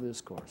needed to give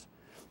this course.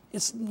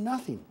 It's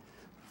nothing.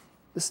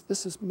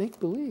 This is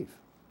make-believe.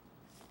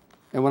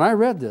 And when I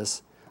read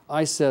this,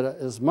 I said,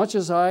 as much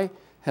as I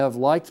have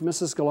liked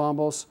Mrs.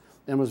 Galambos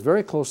and was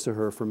very close to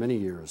her for many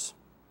years,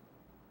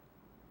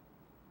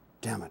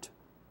 damn it,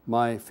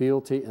 my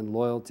fealty and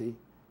loyalty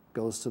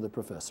goes to the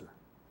professor.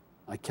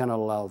 I cannot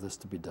allow this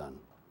to be done.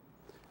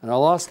 And I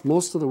lost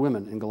most of the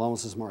women in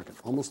Galambos' market,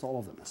 almost all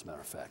of them, as a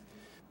matter of fact,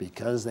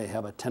 because they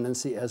have a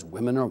tendency, as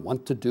women are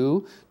wont to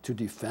do, to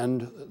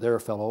defend their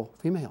fellow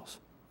females.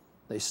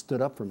 They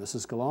stood up for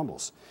Mrs.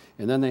 Galambos.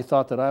 And then they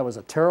thought that I was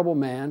a terrible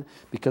man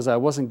because I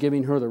wasn't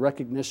giving her the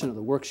recognition of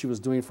the work she was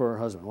doing for her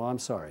husband. Well, I'm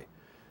sorry.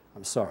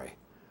 I'm sorry.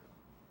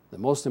 The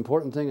most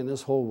important thing in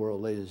this whole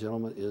world, ladies and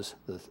gentlemen,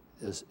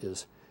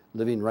 is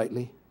living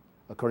rightly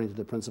according to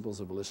the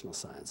principles of volitional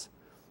science.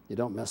 You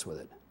don't mess with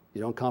it.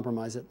 You don't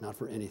compromise it, not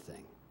for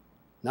anything.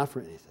 Not for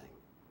anything.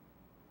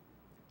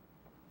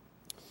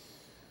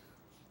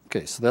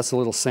 Okay, so that's a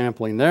little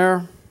sampling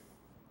there.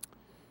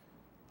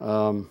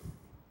 I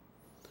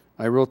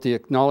wrote the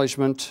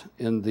acknowledgement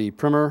in the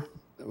primer.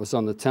 It was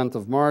on the 10th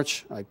of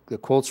March. The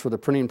quotes for the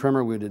printing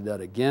primer, we did that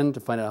again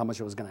to find out how much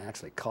it was going to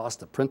actually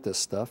cost to print this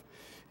stuff,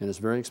 and it's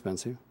very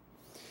expensive.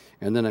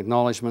 And then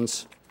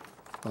acknowledgements,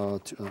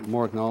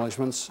 more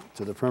acknowledgements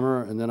to the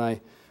primer, and then I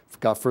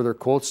got further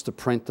quotes to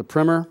print the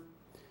primer.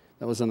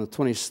 That was on the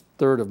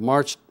 23rd of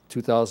March,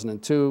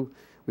 2002.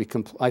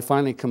 I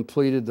finally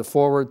completed the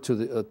foreword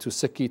to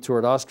Sic Itur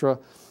Ad Aster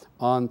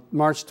on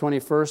March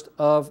 21st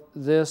of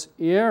this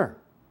year.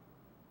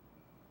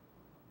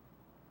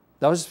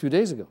 That was just a few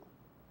days ago.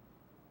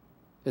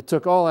 It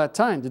took all that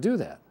time to do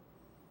that.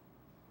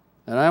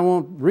 And I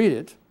won't read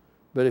it,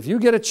 but if you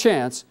get a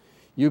chance,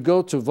 you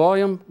go to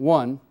volume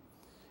 1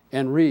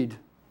 and read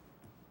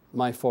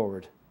my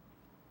foreword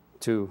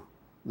to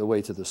The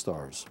Way to the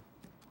Stars.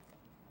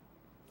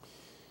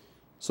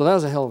 So that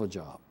was a hell of a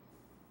job.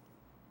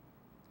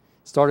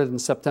 Started in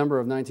September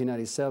of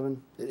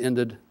 1997. It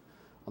ended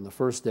on the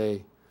first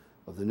day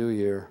of the new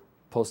year,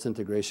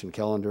 post-integration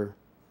calendar.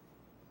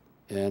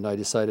 And I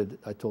decided,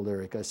 I told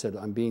Eric, I said,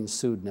 I'm being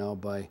sued now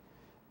by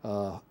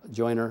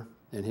Joyner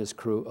and his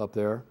crew up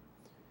there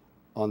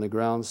on the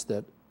grounds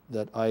that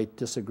I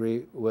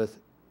disagree with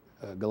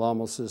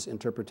Galambos'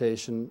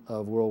 interpretation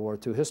of World War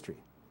II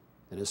history.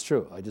 And it's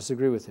true, I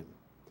disagree with him.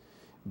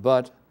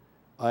 But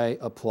I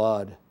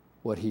applaud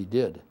what he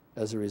did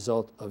as a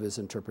result of his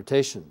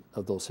interpretation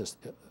of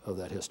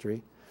that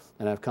history,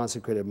 and I've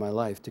consecrated my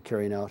life to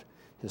carrying out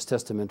his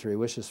testamentary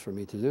wishes for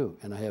me to do.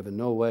 And I have in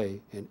no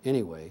way, in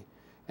any way,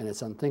 and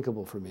it's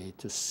unthinkable for me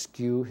to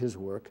skew his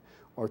work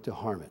or to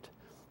harm it.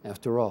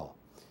 After all,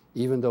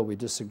 even though we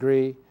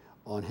disagree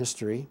on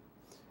history,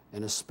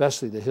 and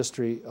especially the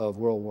history of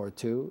World War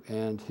II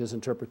and his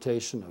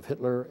interpretation of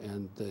Hitler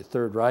and the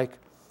Third Reich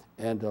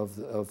and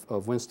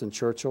of Winston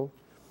Churchill,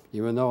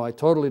 even though I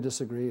totally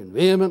disagree and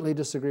vehemently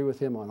disagree with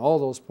him on all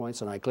those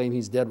points, and I claim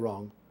he's dead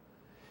wrong,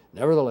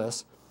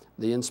 nevertheless,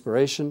 the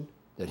inspiration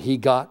that he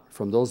got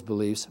from those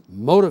beliefs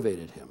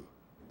motivated him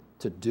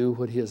to do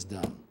what he has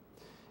done.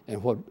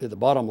 And what the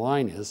bottom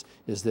line is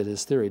that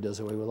his theory does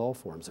away with all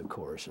forms of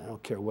coercion. I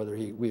don't care whether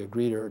we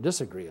agree or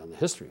disagree on the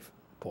history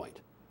point.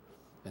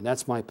 And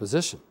that's my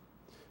position.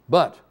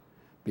 But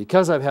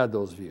because I've had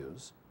those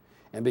views,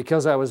 and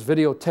because I was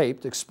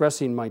videotaped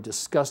expressing my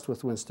disgust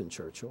with Winston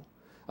Churchill,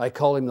 I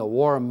call him the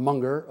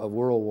warmonger of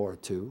World War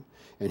II.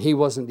 And he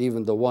wasn't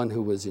even the one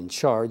who was in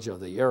charge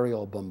of the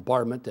aerial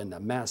bombardment and the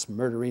mass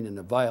murdering and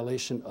the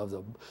violation of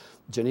the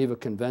Geneva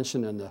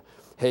Convention and the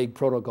Hague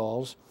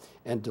Protocols,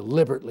 and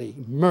deliberately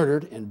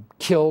murdered and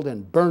killed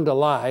and burned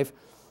alive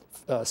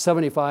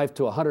 75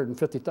 to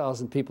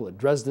 150,000 people at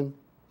Dresden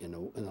in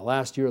the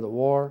last year of the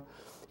war.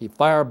 He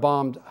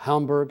firebombed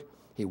Hamburg.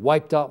 He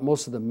wiped out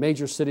most of the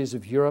major cities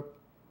of Europe.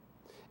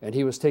 And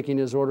he was taking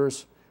his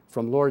orders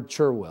from Lord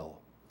Cherwell.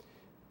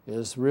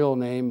 His real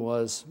name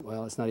was,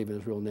 well, it's not even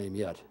his real name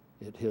yet.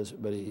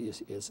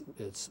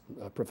 It's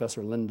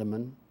Professor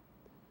Lindemann.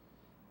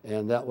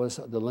 And that was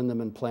the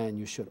Lindemann Plan.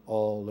 You should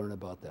all learn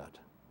about that.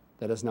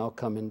 That has now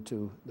come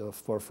into the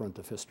forefront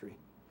of history.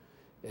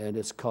 And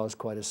it's caused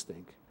quite a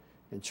stink.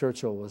 And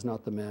Churchill was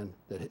not the man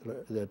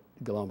that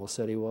Galambos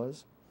said he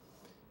was.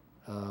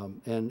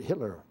 And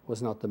Hitler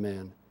was not the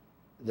man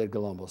that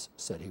Galambos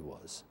said he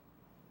was.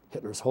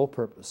 Hitler's whole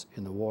purpose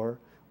in the war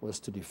was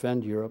to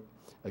defend Europe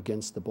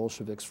against the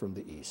Bolsheviks from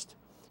the East.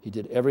 He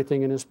did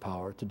everything in his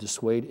power to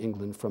dissuade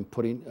England from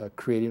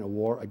creating a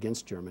war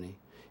against Germany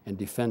and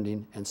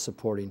defending and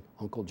supporting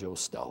Uncle Joe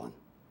Stalin.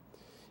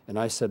 And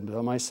I said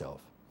to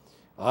myself,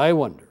 I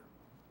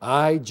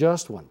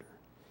just wonder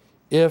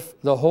if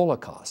the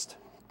Holocaust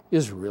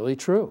is really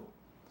true.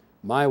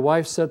 My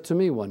wife said to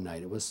me one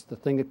night, it was the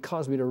thing that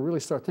caused me to really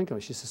start thinking of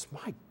it. She says,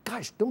 my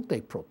gosh, don't they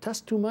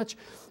protest too much?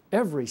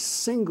 Every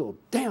single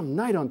damn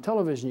night on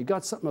television, you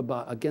got something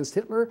against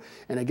Hitler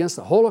and against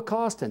the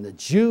Holocaust and the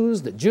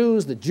Jews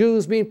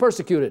being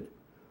persecuted.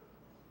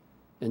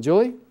 And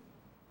Julie,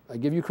 I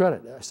give you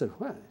credit. I said,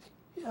 well,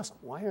 yes,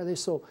 why are they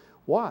so,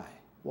 why?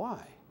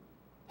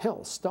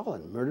 Hell,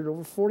 Stalin murdered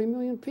over 40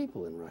 million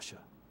people in Russia.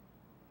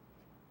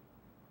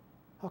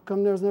 How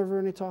come there's never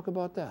any talk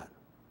about that?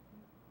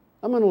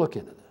 I'm going to look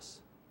into this.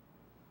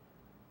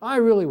 I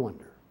really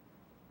wonder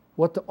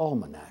what the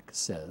Almanac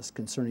says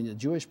concerning the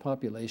Jewish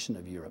population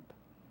of Europe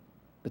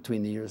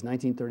between the years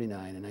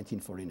 1939 and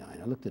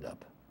 1949. I looked it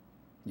up.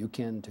 You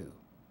can too.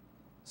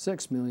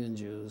 6 million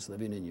Jews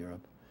living in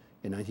Europe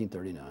in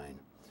 1939.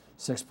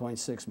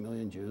 6.6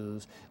 million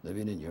Jews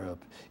living in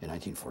Europe in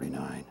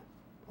 1949.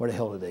 Where the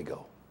hell did they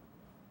go?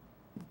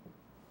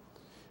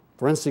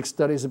 Forensic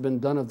studies have been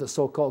done of the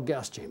so-called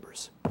gas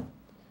chambers.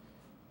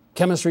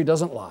 Chemistry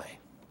doesn't lie.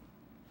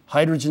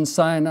 Hydrogen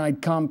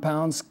cyanide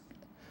compounds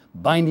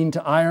binding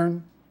to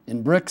iron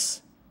in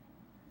bricks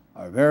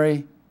are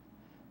very,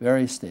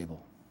 very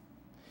stable.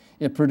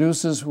 It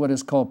produces what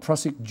is called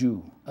Prussic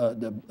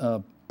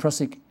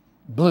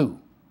blue.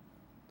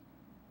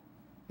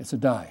 It's a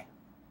dye.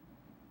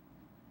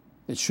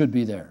 It should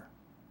be there.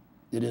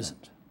 It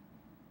isn't.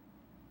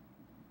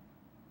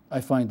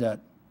 I find that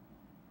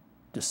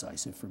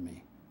decisive for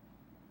me.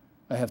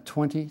 I have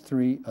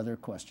 23 other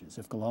questions.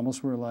 If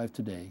Galambos were alive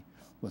today,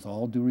 with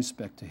all due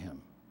respect to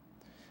him,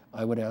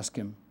 I would ask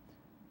him,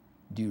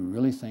 do you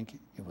really think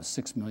it was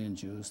 6 million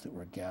Jews that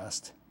were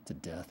gassed to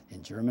death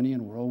in Germany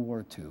in World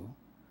War II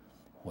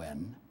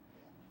when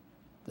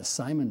the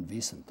Simon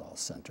Wiesenthal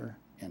Center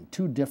and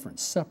 2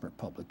 different separate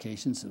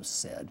publications have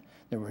said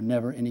there were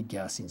never any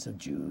gassings of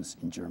Jews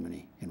in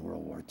Germany in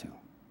World War II?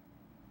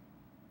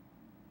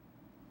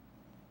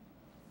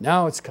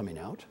 Now it's coming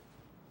out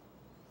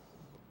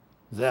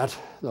that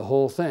the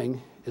whole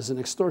thing is an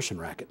extortion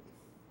racket.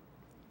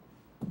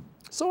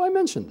 So I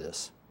mentioned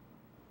this.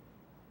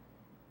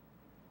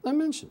 I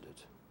mentioned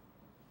it.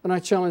 And I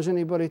challenge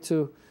anybody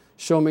to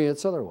show me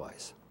it's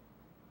otherwise.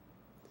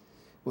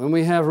 When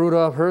we have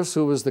Rudolf Höss,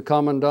 who was the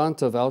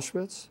commandant of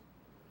Auschwitz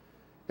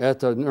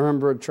at the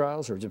Nuremberg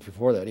trials, or just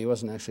before that, he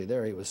wasn't actually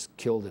there. He was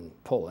killed in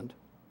Poland,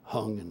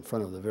 hung in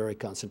front of the very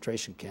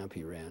concentration camp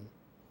he ran.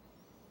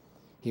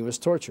 He was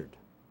tortured.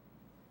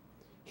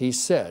 He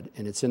said,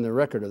 and it's in the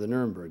record of the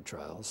Nuremberg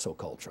trials,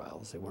 so-called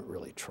trials, they weren't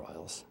really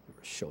trials, they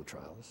were show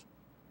trials.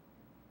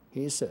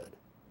 He said,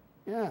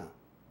 yeah,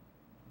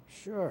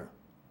 sure,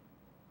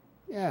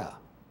 yeah,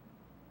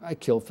 I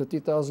killed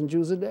 50,000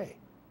 Jews a day.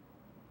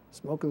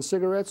 Smoking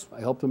cigarettes,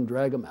 I helped them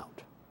drag them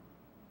out.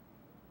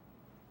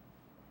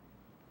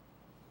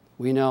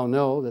 We now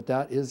know that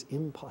that is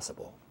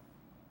impossible.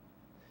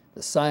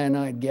 The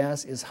cyanide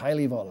gas is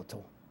highly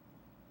volatile.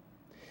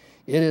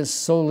 It is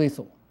so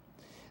lethal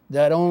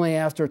that only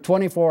after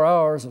 24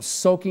 hours of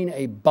soaking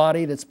a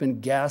body that's been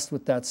gassed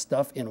with that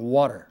stuff in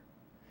water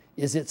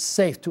is it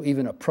safe to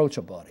even approach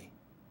a body.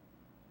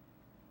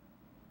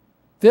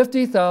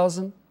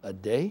 50,000 a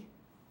day?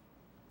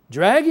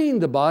 Dragging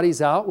the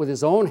bodies out with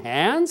his own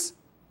hands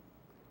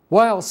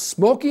while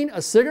smoking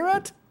a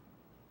cigarette?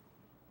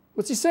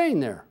 What's he saying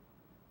there?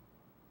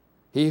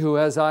 He who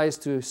has eyes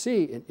to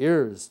see and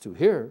ears to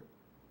hear,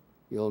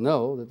 you'll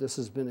know that this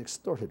has been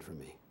extorted from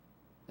me.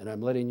 And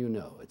I'm letting you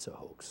know it's a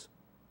hoax.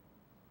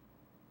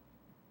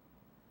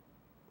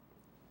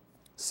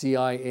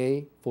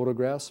 CIA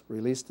photographs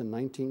released in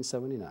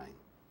 1979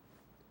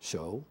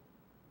 show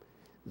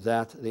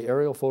that the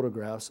aerial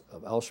photographs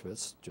of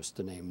Auschwitz, just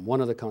to name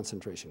one of the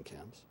concentration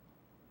camps,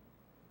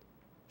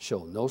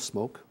 show no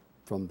smoke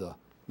from the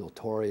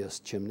notorious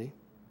chimney,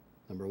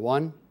 number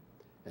one,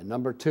 And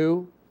number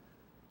two,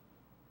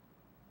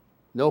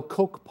 no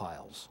coke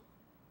piles.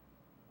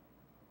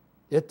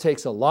 It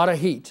takes a lot of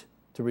heat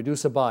to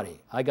reduce a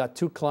body. I got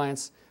two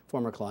clients,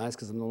 former clients,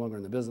 because I'm no longer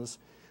in the business,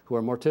 who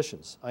are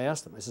morticians. I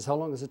asked them, I says, how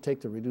long does it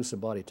take to reduce a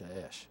body to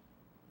ash?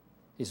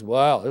 He said,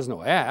 well, there's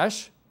no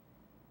ash.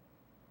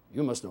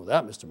 You must know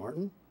that, Mr.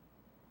 Martin.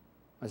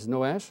 I said,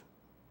 no ash?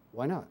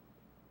 Why not?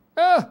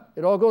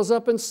 It all goes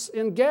up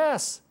in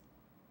gas.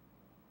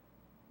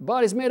 The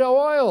body's made of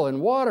oil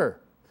and water.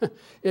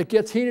 It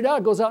gets heated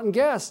out, goes out in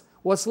gas.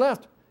 What's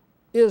left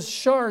is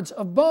shards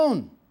of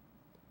bone,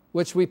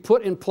 which we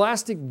put in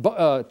plastic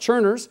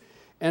churners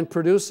and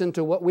produce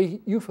into what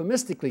we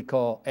euphemistically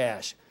call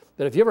ash.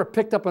 That if you ever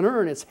picked up an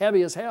urn, it's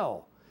heavy as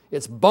hell.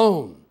 It's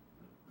bone.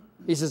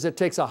 He says it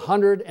takes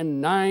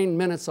 109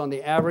 minutes on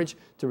the average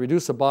to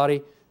reduce a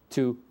body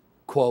to,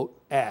 quote,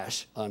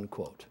 ash,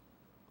 unquote.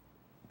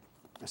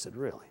 I said,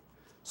 really?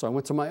 So I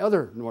went to my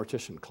other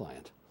mortician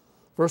client.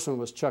 First one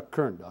was Chuck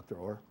Kern, Dr.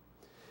 Orr.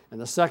 And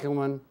the second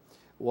one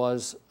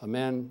was a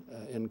man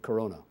in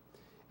Corona.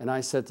 And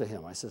I said to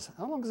him, I says,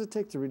 how long does it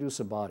take to reduce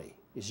a body?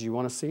 He says, you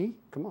want to see?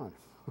 Come on.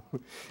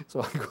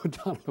 So I go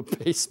down in the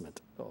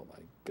basement. Oh, my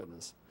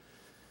goodness.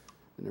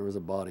 And there was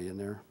a body in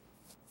there.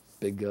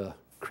 Big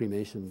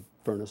cremation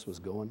furnace was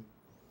going.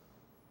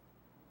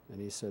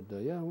 And he said,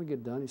 yeah, when we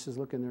get done, he says,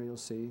 look in there, you'll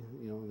see.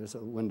 You know, there's a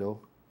window.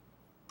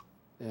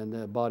 And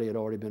the body had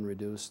already been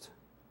reduced.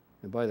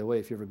 And by the way,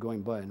 if you're ever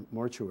going by a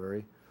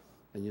mortuary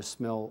and you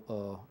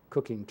smell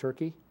cooking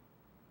turkey,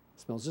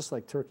 it smells just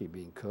like turkey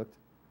being cooked.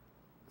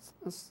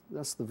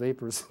 That's the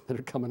vapors that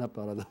are coming up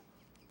out of the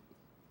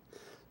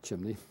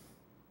chimney.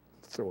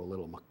 Throw a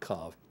little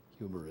macabre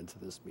humor into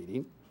this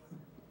meeting.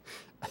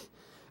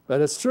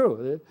 But it's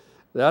true.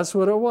 That's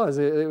what it was.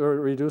 They were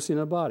reducing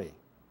a body.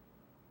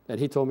 And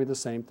he told me the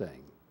same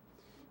thing.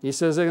 He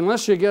says,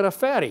 unless you get a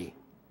fatty.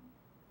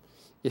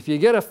 If you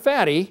get a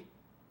fatty,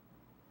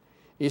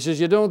 he says,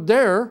 you don't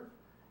dare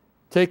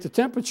take the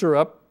temperature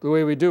up the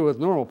way we do with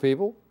normal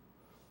people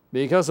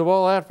because of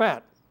all that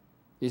fat.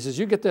 He says,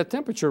 you get that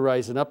temperature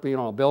rising up, you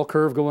know, a bell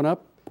curve going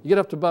up, you get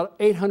up to about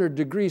 800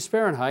 degrees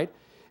Fahrenheit,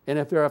 and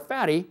if you're a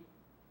fatty,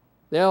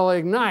 they'll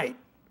ignite,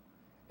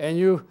 and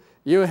you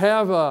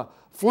have a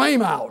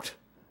flame out.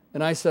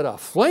 And I said, a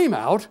flame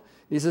out?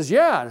 He says,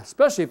 yeah,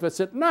 especially if it's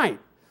at night.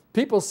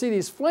 People see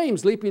these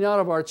flames leaping out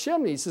of our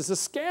chimneys. It's a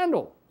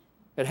scandal.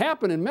 It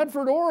happened in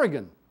Medford,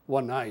 Oregon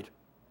one night,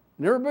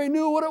 and everybody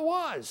knew what it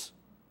was.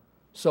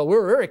 So we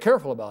were very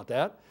careful about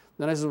that.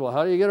 Then I said, well,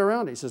 how do you get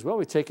around it? He says, well,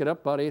 we take it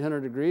up about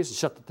 800 degrees and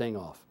shut the thing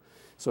off.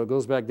 So it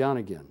goes back down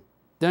again.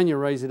 Then you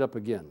raise it up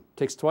again. It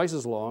takes twice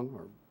as long,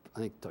 or I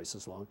think twice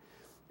as long,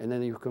 and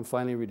then you can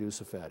finally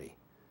reduce a fatty.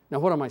 Now,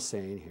 what am I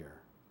saying here?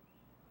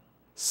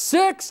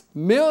 6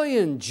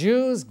 million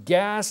Jews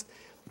gassed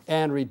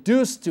and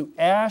reduced to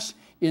ash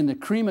in the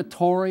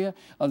crematoria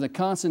of the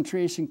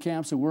concentration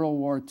camps of World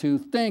War II.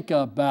 Think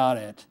about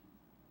it.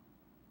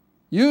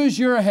 Use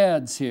your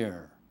heads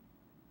here.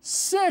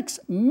 6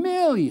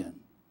 million.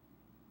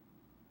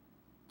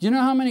 Do you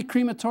know how many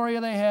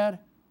crematoria they had?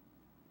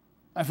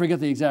 I forget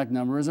the exact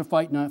number. It's a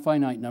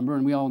finite number,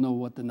 and we all know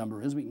what the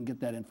number is. We can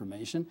get that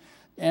information.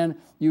 And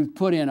you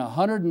put in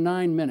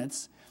 109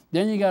 minutes.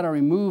 Then you got to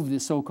remove the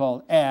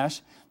so-called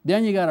ash.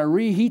 Then you got to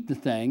reheat the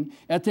thing.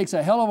 That takes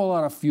a hell of a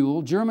lot of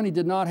fuel. Germany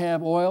did not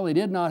have oil. They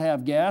did not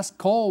have gas.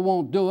 Coal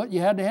won't do it. You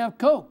had to have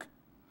coke.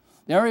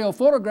 The aerial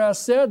photographs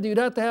said you'd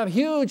have to have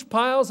huge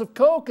piles of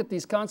coke at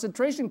these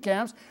concentration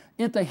camps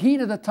at the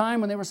heat of the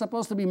time when they were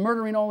supposed to be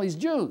murdering all these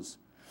Jews.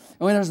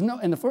 And when there's no,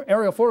 and the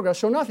aerial photographs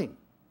show nothing.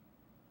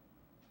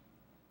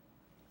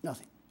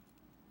 Nothing.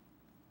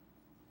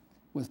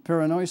 With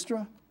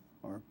peronoistra,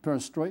 or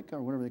perestroika,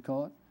 or whatever they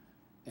call it,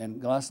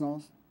 and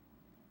glasnost,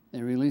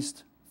 they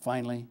released,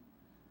 finally,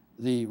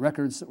 the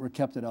records that were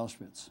kept at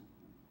Auschwitz.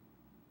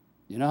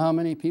 You know how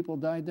many people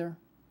died there?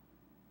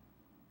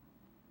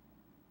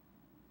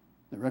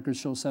 The records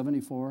show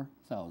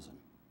 74,000.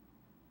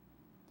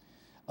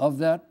 Of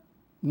that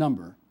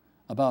number,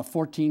 about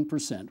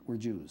 14% were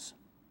Jews.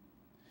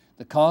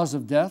 The cause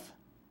of death?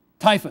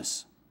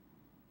 Typhus.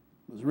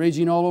 It was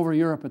raging all over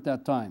Europe at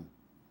that time,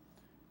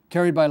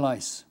 carried by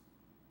lice.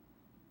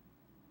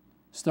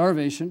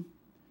 Starvation,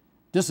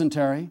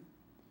 dysentery,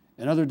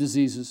 and other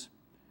diseases,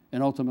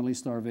 and ultimately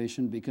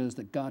starvation because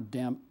the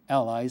goddamn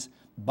Allies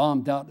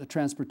bombed out the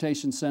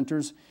transportation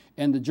centers,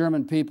 and the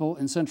German people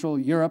in Central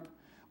Europe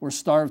were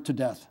starved to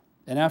death.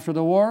 And after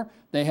the war,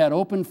 they had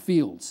open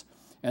fields,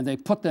 and they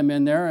put them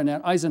in there, and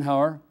that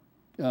Eisenhower,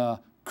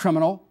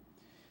 criminal,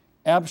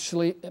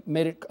 actually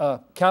made it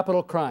a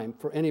capital crime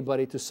for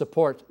anybody to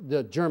support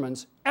the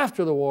Germans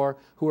after the war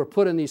who were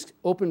put in these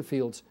open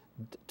fields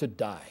to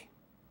die.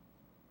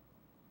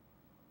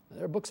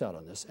 There are books out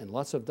on this and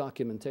lots of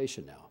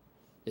documentation now.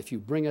 If you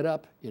bring it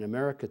up in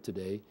America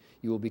today,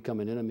 you will become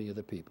an enemy of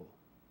the people.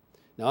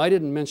 Now, I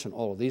didn't mention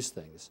all of these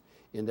things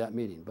in that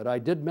meeting, but I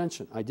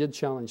did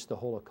challenge the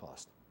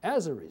Holocaust.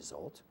 As a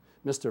result,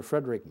 Mr.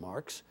 Frederick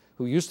Marx,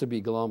 who used to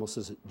be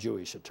Galambos'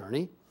 Jewish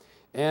attorney,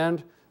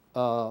 and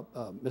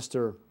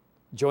Mr.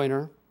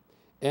 Joyner,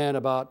 and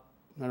about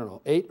I don't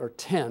know, 8 or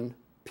 10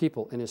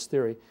 people in his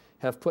theory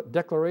have put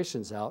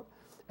declarations out,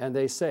 and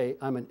they say,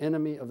 I'm an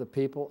enemy of the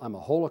people, I'm a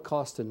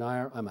Holocaust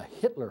denier, I'm a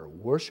Hitler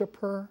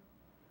worshiper,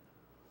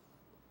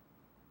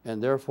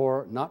 and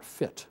therefore not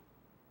fit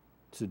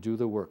to do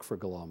the work for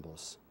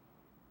Galambos.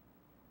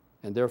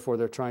 And therefore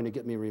they're trying to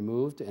get me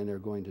removed, and they're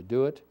going to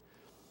do it.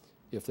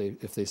 If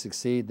they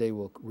succeed, they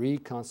will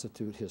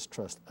reconstitute his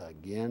trust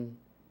again,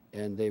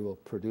 and they will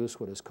produce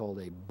what is called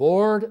a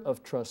board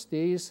of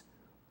trustees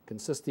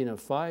consisting of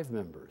 5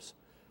 members.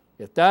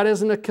 If that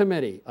isn't a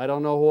committee, I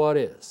don't know what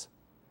is.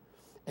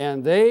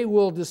 And they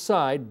will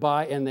decide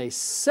by, and they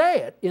say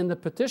it in the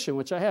petition,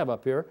 which I have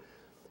up here,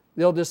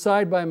 they'll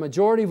decide by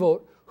majority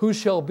vote who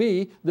shall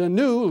be the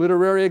new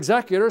literary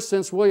executor,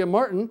 since William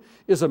Martin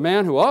is a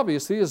man who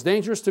obviously is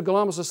dangerous to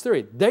Galambos'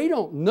 theory. They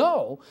don't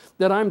know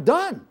that I'm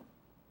done.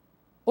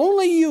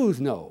 Only you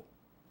know.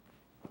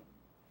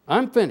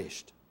 I'm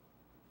finished,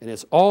 and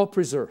it's all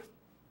preserved.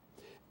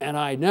 And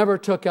I never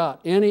took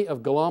out any of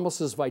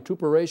Galambos'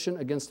 vituperation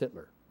against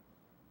Hitler.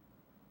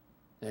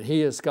 And he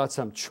has got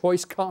some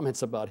choice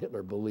comments about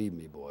Hitler, believe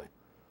me, boy,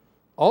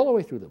 all the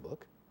way through the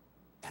book.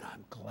 And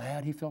I'm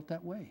glad he felt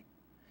that way.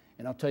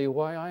 And I'll tell you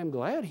why I am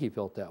glad he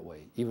felt that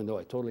way, even though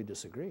I totally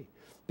disagree.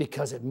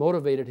 Because it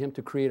motivated him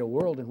to create a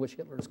world in which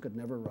Hitlers could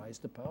never rise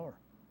to power.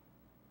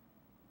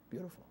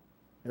 Beautiful.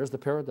 There's the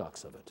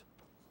paradox of it.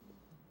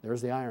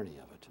 There's the irony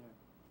of it.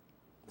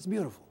 It's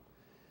beautiful.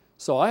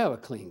 So I have a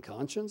clean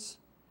conscience.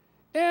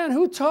 And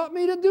who taught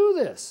me to do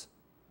this?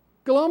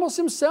 Galambos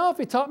himself.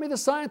 He taught me the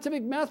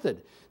scientific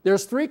method.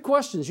 There's 3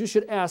 questions you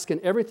should ask in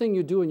everything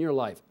you do in your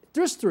life.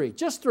 Just 3,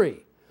 just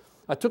 3.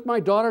 I took my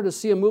daughter to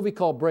see a movie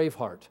called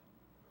Braveheart.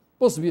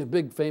 Supposed to be a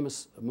big,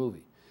 famous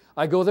movie.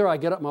 I go there, I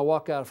get up, and I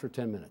walk out after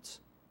 10 minutes.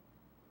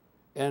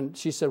 And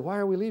she said, why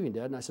are we leaving,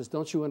 Dad? And I said,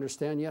 don't you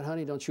understand yet,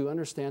 honey? Don't you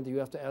understand that you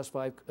have to ask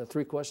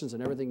 3 questions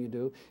in everything you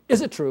do?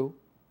 Is it true?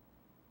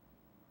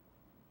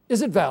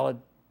 Is it valid?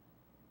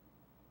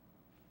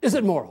 Is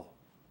it moral?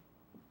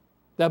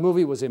 That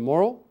movie was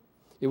immoral,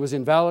 it was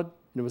invalid,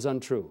 and it was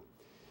untrue.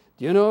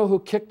 Do you know who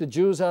kicked the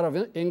Jews out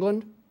of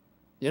England?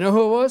 You know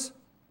who it was?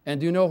 And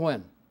do you know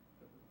when?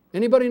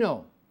 Anybody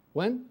know?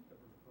 When?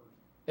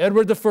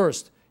 Edward I.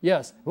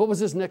 Yes. What was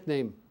his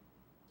nickname?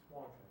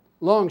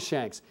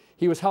 Longshanks.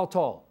 He was how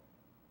tall?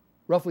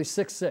 Roughly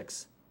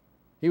 6'6".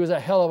 He was a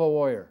hell of a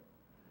warrior.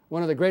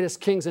 One of the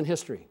greatest kings in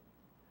history.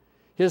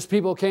 His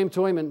people came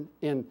to him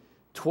in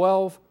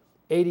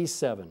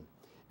 1287.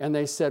 And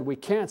they said, we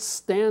can't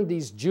stand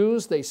these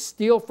Jews. They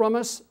steal from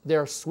us.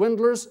 They're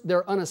swindlers.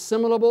 They're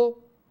unassimilable.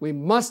 We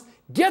must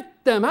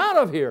get them out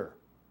of here.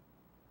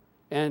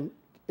 And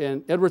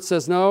Edward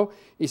says no.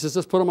 He says,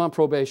 just put them on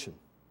probation.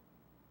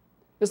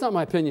 It's not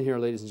my opinion here,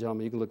 ladies and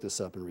gentlemen. You can look this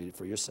up and read it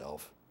for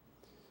yourself,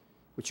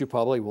 which you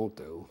probably won't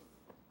do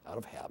out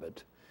of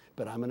habit.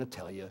 But I'm going to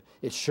tell you,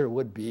 it sure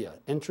would be an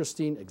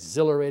interesting,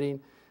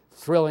 exhilarating,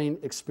 thrilling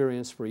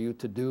experience for you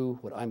to do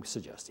what I'm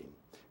suggesting.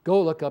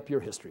 Go look up your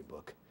history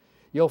book.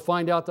 You'll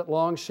find out that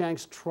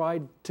Longshanks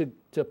tried to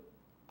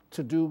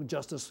do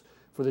justice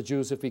for the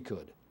Jews if he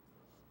could,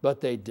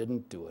 but they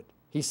didn't do it.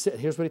 He said,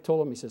 here's what he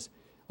told them. He says,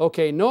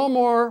 okay, no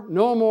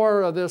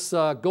more of this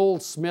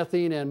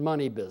goldsmithing and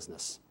money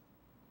business.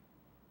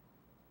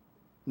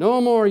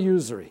 No more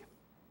usury.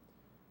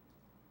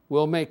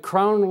 We'll make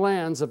crown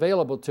lands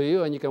available to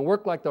you, and you can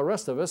work like the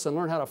rest of us and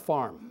learn how to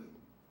farm.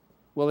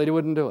 Well, they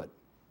wouldn't do it.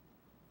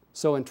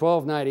 So in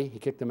 1290, he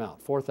kicked them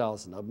out,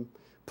 4,000 of them,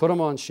 put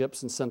them on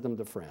ships and sent them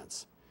to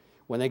France.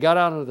 When they got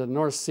out into the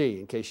North Sea,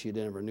 in case you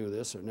never knew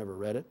this or never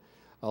read it,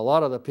 a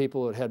lot of the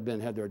people who had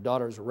their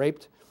daughters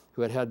raped,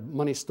 who had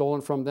money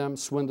stolen from them,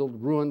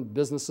 swindled, ruined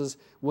businesses,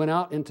 went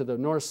out into the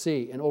North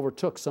Sea and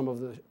overtook some of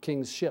the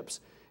king's ships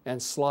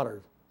and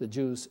slaughtered the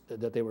Jews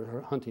that they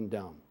were hunting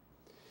down.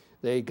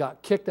 They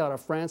got kicked out of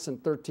France in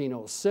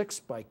 1306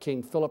 by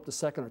King Philip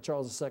II or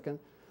Charles II.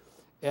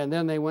 And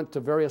then they went to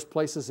various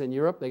places in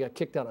Europe. They got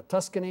kicked out of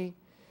Tuscany.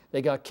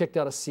 They got kicked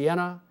out of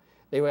Siena.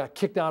 They got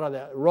kicked out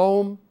of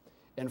Rome.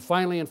 And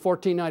finally in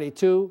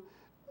 1492,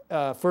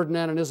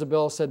 Ferdinand and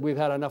Isabel said, we've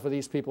had enough of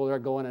these people. They're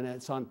going, and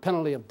it's on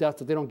penalty of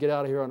death if they don't get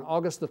out of here. On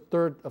August the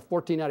 3rd of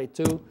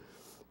 1492,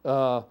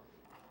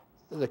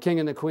 the king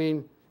and the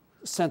queen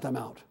sent them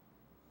out.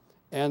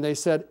 And they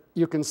said,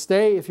 you can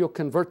stay if you'll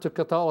convert to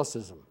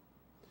Catholicism.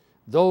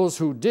 Those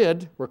who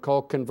did were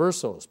called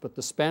conversos, but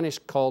the Spanish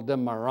called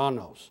them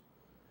marranos,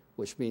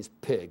 which means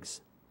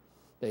pigs.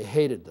 They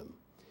hated them.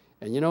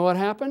 And you know what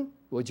happened?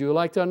 Would you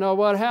like to know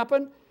what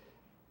happened?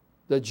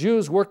 The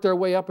Jews worked their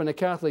way up in the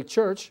Catholic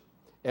Church,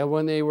 and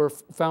when they were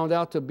found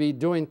out to be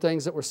doing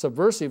things that were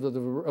subversive of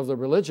the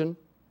religion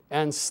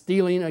and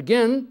stealing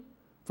again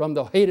from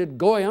the hated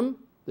Goyim,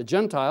 the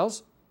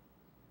Gentiles,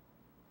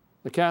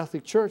 the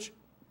Catholic Church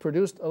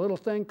produced a little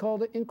thing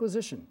called the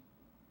Inquisition.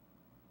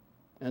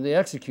 And they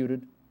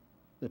executed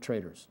the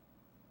traitors,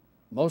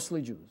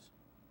 mostly Jews.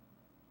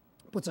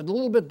 Puts a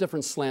little bit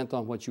different slant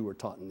on what you were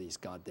taught in these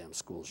goddamn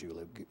schools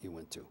you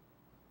went to.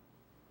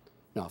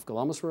 Now, if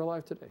Galambos were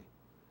alive today,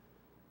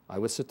 I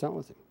would sit down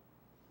with him.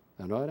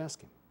 And I'd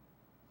ask him,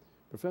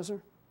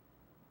 Professor,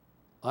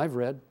 I've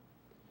read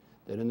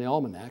that in the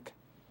almanac,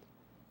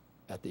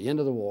 at the end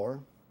of the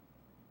war,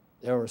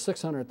 there were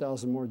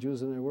 600,000 more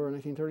Jews than there were in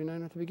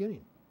 1939 at the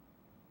beginning.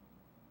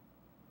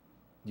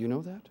 Do you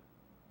know that?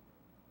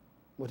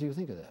 What do you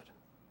think of that?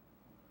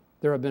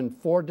 There have been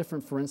 4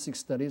 different forensic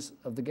studies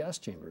of the gas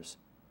chambers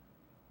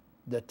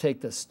that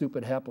take the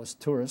stupid, hapless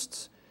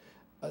tourists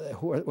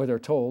where they're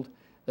told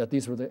that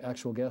these were the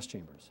actual gas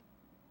chambers.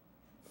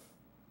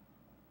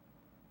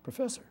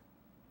 Professor,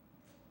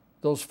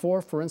 those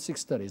 4 forensic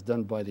studies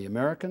done by the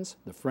Americans,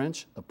 the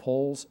French, the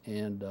Poles,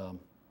 and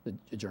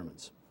the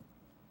Germans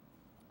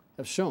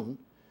have shown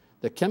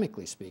that,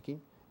 chemically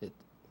speaking, it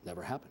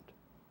never happened.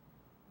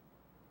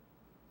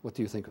 What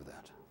do you think of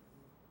that?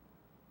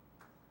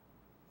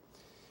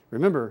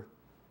 Remember,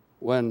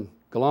 when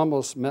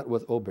Galambos met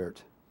with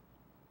Obert,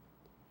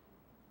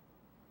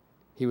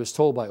 he was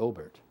told by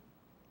Obert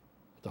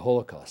that the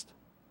Holocaust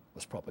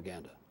was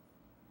propaganda.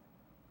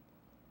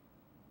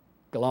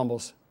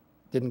 Galambos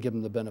didn't give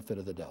him the benefit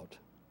of the doubt.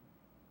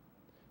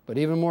 But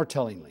even more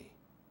tellingly,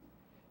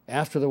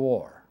 after the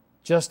war,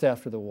 just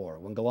after the war,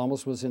 when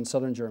Galambos was in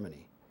southern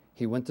Germany,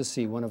 he went to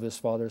see one of his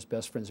father's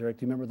best friends. Eric,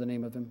 do you remember the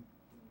name of him?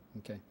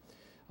 Okay.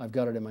 I've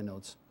got it in my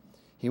notes.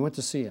 He went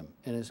to see him,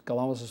 and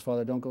Galambos'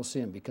 father, don't go see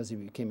him because he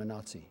became a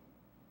Nazi.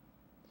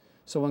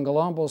 So when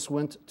Galambos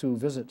went to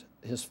visit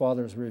his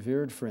father's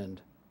revered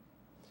friend,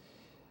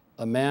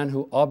 a man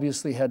who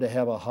obviously had to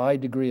have a high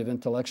degree of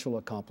intellectual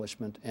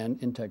accomplishment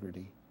and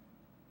integrity,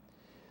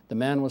 the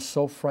man was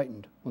so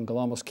frightened when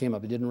Galambos came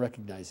up, he didn't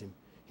recognize him.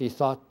 He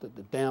thought that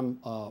the damn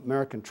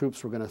American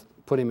troops were going to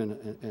put him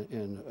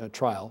in a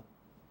trial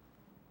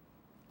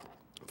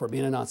for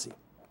being a Nazi.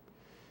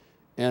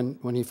 And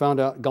when he found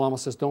out, Galambos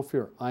says, "Don't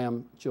fear, I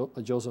am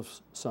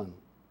Joseph's son."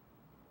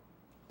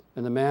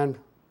 And the man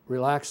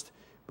relaxed,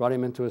 brought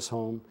him into his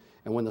home,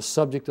 and when the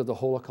subject of the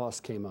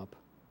Holocaust came up,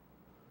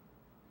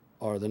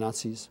 or the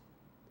Nazis,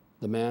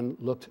 the man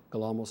looked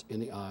Galambos in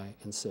the eye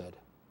and said,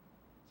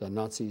 "The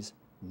Nazis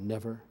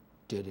never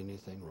did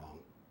anything wrong."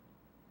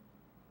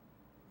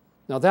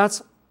 Now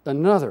that's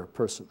another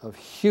person of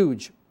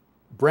huge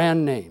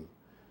brand name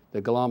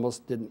that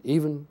Galambos didn't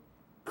even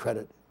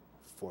credit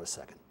for a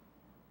second.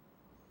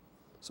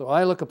 So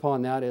I look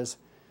upon that as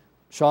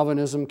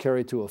chauvinism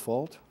carried to a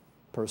fault,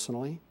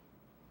 personally,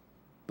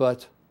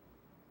 but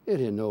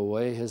it in no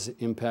way has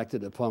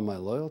impacted upon my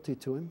loyalty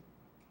to him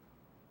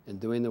in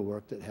doing the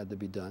work that had to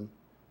be done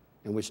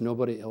and which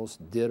nobody else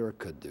did or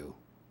could do.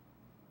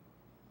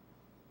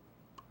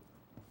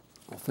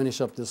 I'll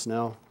finish up this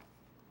now.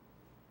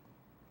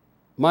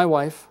 My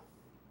wife,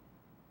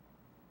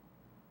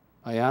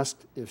 I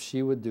asked if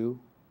she would do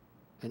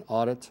an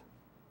audit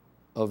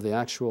of the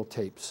actual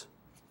tapes,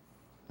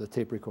 the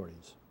tape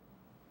recordings.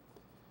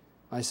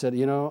 I said,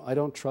 you know, I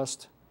don't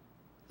trust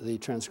the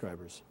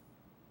transcribers.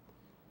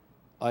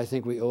 I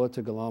think we owe it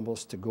to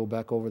Galambos to go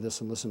back over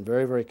this and listen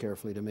very, very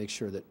carefully to make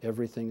sure that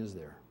everything is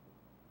there.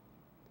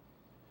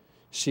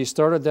 She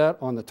started that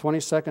on the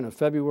 22nd of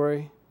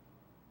February,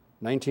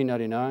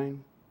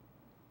 1999,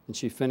 and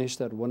she finished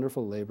that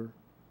wonderful labor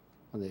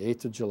on the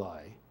 8th of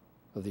July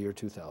of the year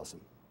 2000.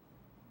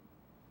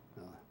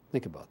 Now,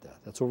 think about that.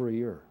 That's over a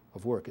year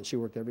of work, and she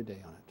worked every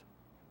day on it.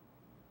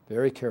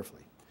 Very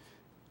carefully.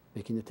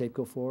 Making the tape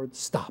go forward,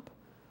 stop.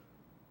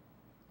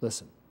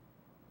 Listen.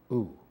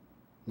 Ooh,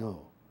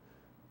 no.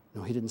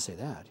 No, he didn't say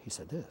that. He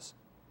said this.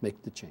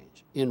 Make the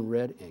change. In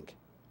red ink.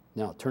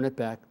 Now, turn it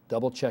back.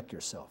 Double check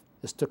yourself.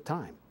 This took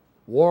time.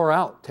 Wore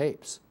out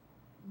tapes.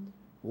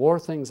 Wore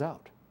things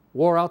out.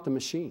 Wore out the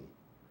machine.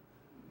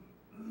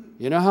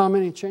 You know how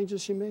many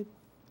changes she made?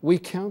 We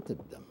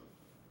counted them.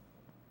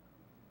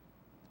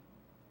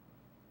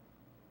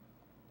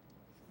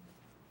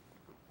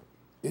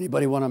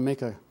 Anybody want to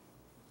make a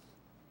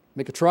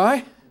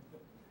try?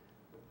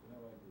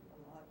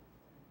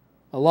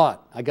 A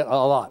lot. I got a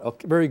lot.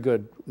 Okay, very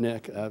good,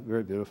 Nick.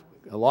 Very beautiful.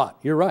 A lot.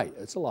 You're right.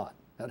 It's a lot.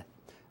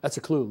 That's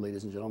a clue,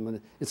 ladies and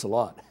gentlemen. It's a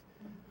lot.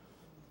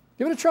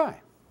 Give it a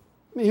try.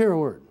 Let me hear a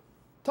word.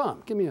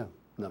 Tom, give me a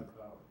number.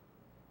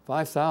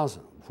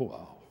 5,000.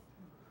 Wow.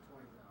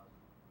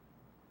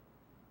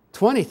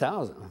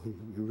 20,000.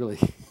 You really.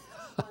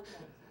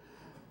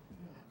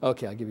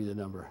 Okay, I'll give you the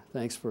number.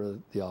 Thanks for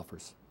the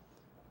offers.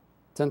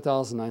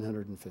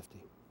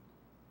 10,950.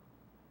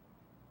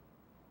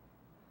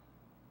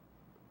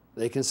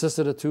 They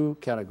consisted of 2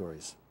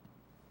 categories.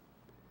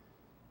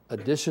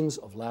 Additions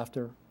of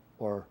laughter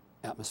or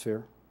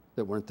atmosphere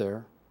that weren't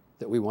there,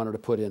 that we wanted to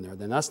put in there.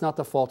 Then that's not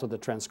the fault of the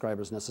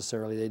transcribers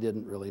necessarily. They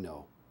didn't really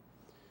know.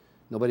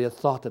 Nobody had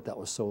thought that that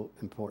was so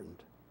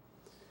important.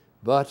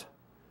 But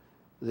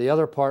the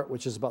other part,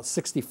 which is about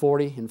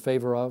 60-40 in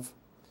favor of,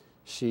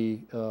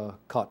 she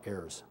caught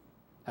errors,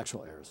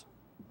 actual errors.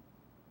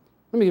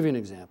 Let me give you an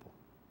example.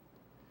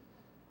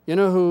 You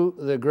know who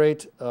the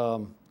great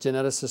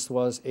geneticist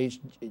was,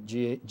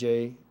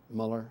 H.J.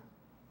 Muller?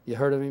 You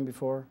heard of him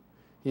before?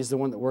 He's the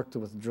one that worked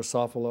with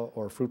Drosophila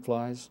or fruit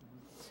flies.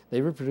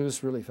 They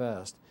reproduce really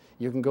fast.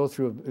 You can go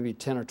through maybe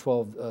 10 or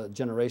 12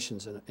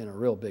 generations in a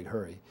real big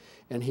hurry.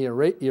 And he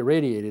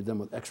irradiated them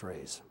with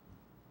X-rays.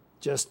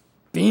 Just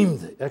beamed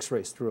the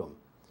X-rays through them.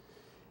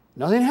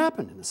 Nothing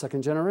happened in the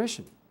second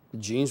generation. The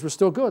genes were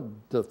still good.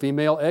 The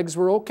female eggs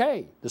were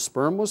okay. The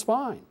sperm was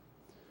fine.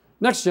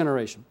 Next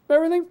generation,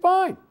 everything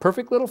fine.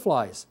 Perfect little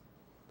flies.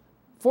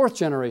 Fourth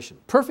generation,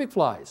 perfect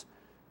flies.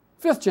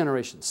 Fifth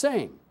generation,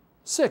 same.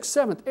 Sixth,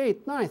 seventh,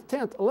 eighth, ninth,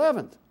 10th,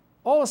 11th,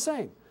 all the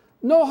same.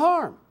 No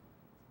harm.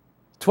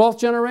 12th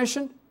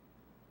generation,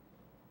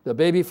 the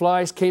baby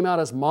flies came out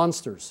as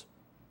monsters.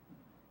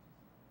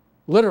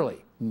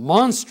 Literally,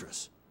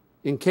 monstrous,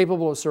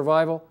 incapable of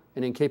survival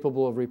and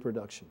incapable of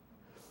reproduction.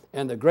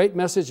 And the great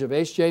message of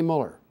H.J.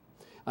 Muller,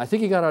 I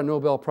think he got our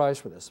Nobel Prize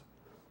for this,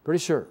 pretty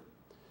sure.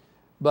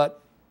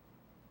 But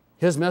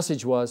his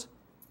message was,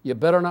 you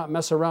better not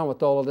mess around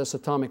with all of this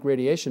atomic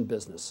radiation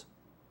business.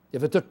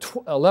 If it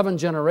took 11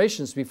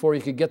 generations before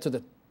you could get to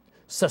the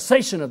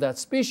cessation of that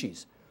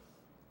species,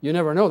 you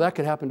never know, that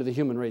could happen to the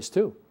human race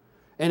too.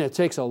 And it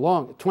takes a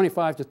long,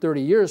 25 to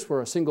 30 years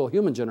for a single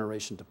human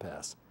generation to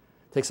pass.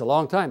 It takes a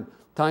long time.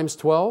 Times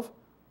 12,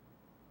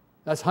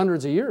 that's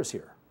hundreds of years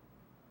here.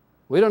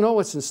 We don't know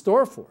what's in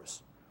store for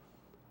us.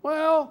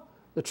 Well,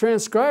 the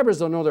transcribers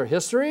don't know their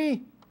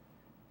history.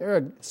 There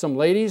are some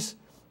ladies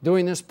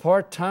doing this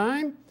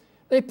part-time.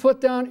 They put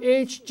down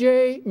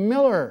H.J.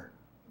 Miller.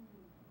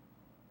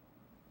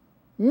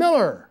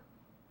 Miller.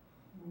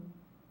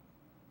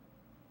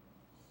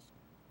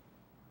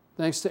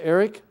 Thanks to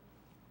Eric,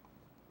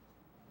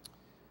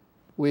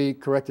 we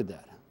corrected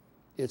that.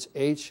 It's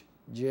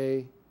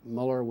H.J.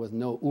 Muller with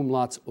no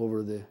umlauts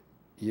over the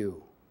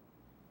U.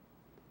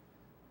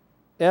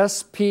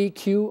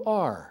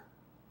 SPQR.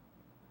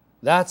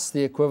 That's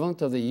the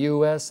equivalent of the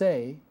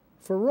USA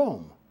for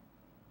Rome.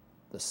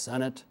 The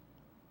Senate,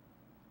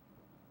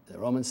 the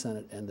Roman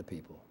Senate, and the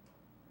people.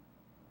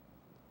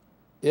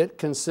 It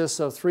consists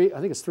of I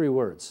think it's three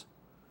words,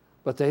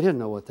 but they didn't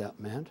know what that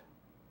meant.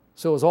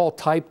 So it was all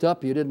typed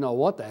up. You didn't know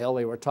what the hell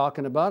they were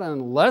talking about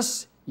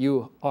unless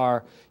you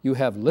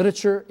have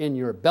literature in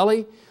your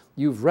belly,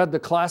 you've read the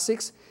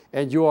classics,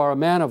 and you are a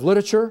man of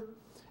literature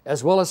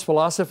as well as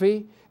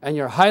philosophy, and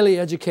you're highly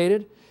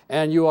educated,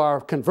 and you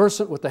are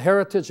conversant with the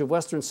heritage of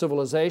Western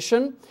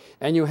civilization,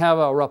 and you have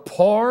a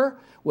rapport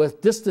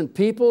with distant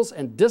peoples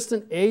and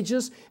distant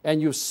ages,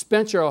 and you've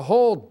spent your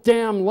whole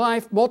damn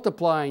life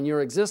multiplying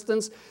your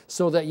existence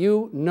so that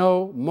you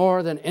know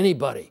more than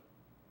anybody,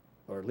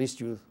 or at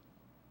least you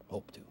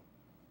hope to.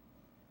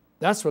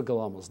 That's what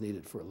Galambos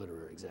needed for a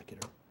literary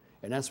executor,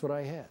 and that's what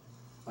I had.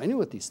 I knew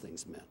what these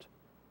things meant.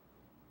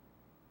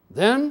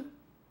 Then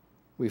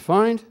we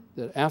find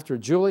that after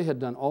Julie had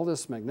done all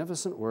this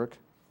magnificent work,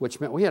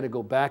 which meant we had to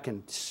go back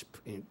and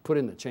put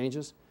in the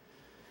changes,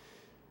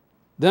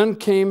 then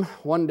came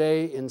one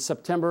day in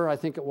September, I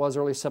think it was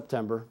early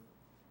September,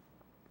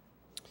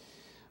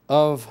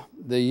 of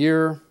the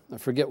year, I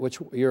forget which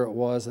year it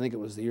was, I think it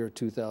was the year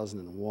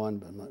 2001,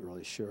 but I'm not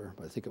really sure,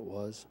 but I think it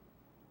was.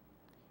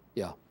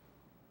 Yeah.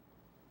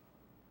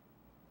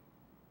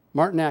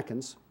 Martin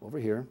Atkins, over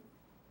here,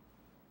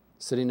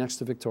 sitting next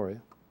to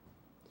Victoria,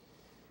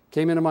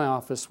 came into my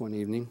office one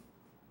evening,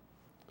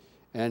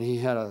 and he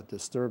had a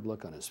disturbed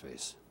look on his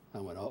face.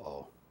 I went,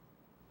 uh-oh.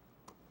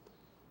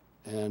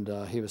 And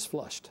he was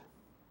flushed.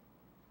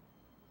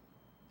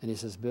 And he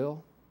says,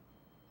 Bill,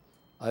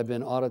 I've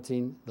been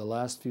auditing the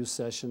last few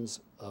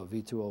sessions of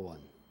V201.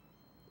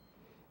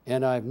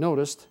 And I've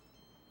noticed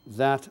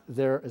that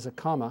there is a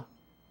comma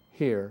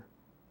here.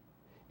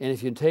 And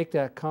if you take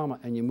that comma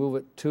and you move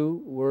it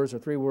 2 words or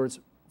 3 words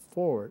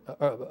forward,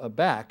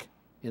 back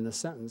in the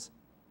sentence,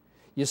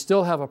 you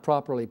still have a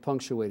properly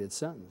punctuated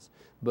sentence,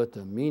 but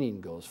the meaning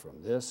goes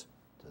from this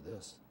to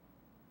this.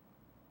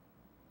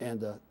 And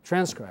the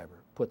transcriber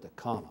put the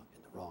comma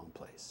in the wrong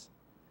place,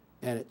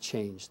 and it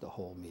changed the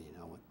whole meaning.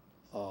 I went,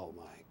 oh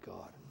my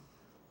God.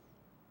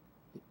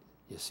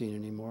 You seen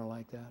any more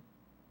like that?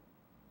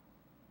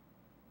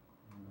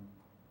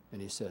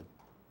 And he said,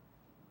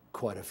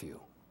 quite a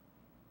few.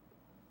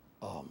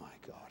 Oh my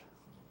God.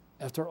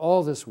 After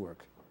all this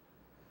work.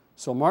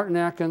 So Martin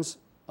Atkins,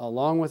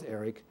 along with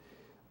Eric,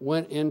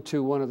 went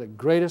into one of the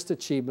greatest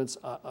achievements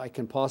I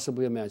can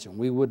possibly imagine.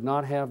 We would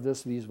not have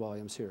these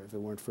volumes here if it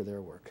weren't for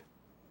their work.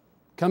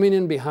 Coming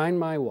in behind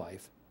my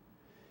wife,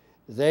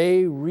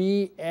 they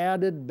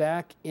re-added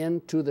back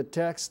into the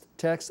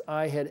text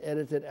I had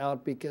edited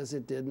out because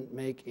it didn't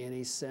make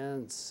any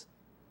sense.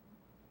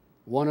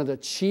 One of the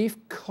chief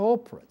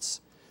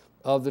culprits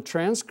of the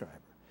transcriber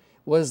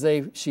was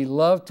she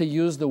loved to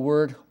use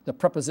the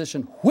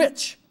preposition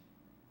which.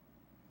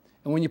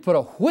 And when you put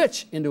a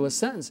which into a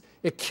sentence,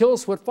 it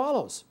kills what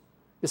follows.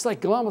 It's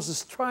like Galambos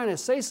is trying to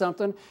say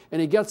something,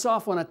 and he gets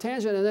off on a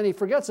tangent, and then he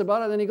forgets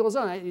about it, and then he goes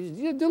on.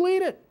 You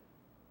delete it.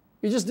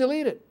 You just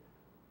delete it.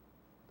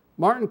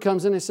 Martin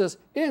comes in and says,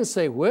 he didn't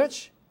say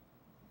which.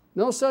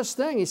 No such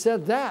thing. He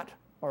said that,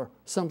 or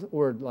some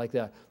word like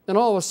that. Then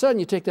all of a sudden,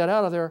 you take that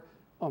out of there.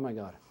 Oh, my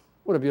God.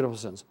 What a beautiful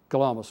sentence.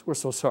 Galambos, we're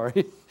so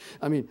sorry.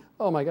 I mean,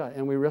 oh, my God.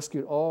 And we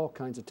rescued all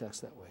kinds of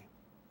text that way.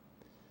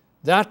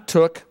 That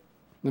took,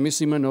 let me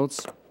see my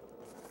notes.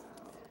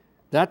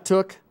 That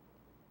took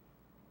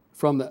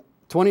from the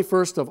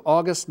 21st of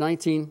August,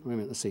 wait a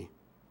minute, let's see.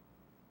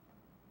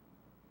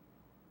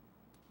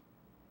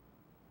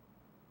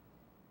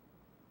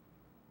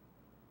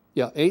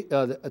 Yeah,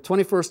 the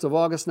 21st of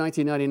August,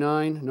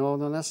 1999.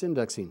 No, that's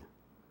indexing.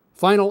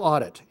 Final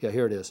audit. Yeah,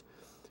 here it is.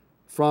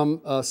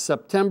 From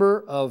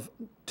September of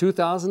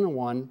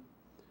 2001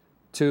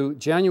 to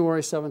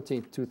January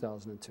 17th,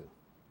 2002.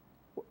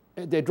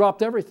 They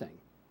dropped everything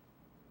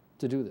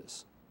to do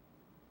this.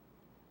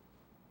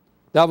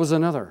 That was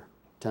another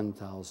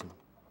 10,000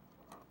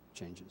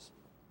 changes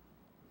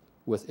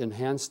with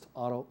enhanced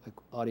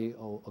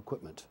audio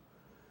equipment.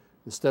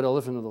 Instead of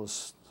listening to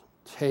those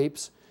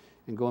tapes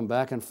and going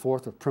back and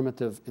forth with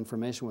primitive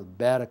information with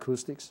bad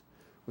acoustics,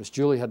 which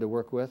Julie had to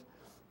work with,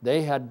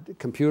 they had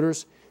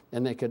computers,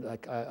 and they could.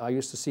 Like, I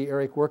used to see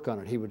Eric work on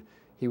it. He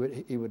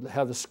would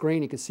have the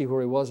screen. He could see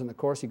where he was in the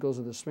course. He goes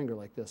with his finger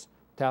like this,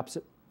 taps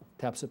it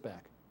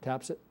back,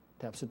 taps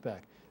it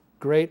back.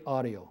 Great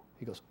audio.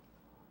 He goes,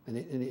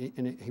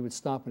 and he would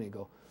stop and he'd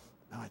go,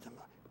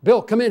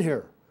 Bill, come in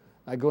here.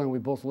 I'd go in and we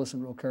both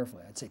listen real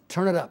carefully. I'd say,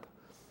 turn it up.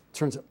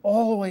 Turns it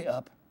all the way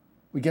up.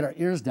 We get our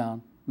ears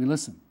down. We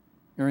listen.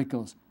 Eric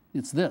goes,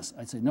 it's this.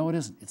 I'd say, no, it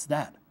isn't. It's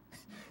that.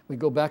 We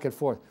go back and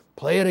forth.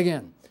 Play it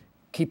again.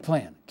 Keep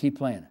playing. Keep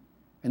playing.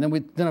 And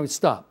then I would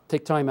stop,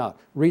 take time out,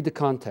 read the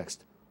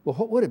context. Well,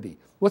 what would it be?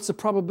 What's the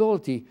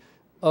probability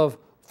of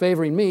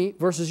favoring me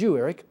versus you,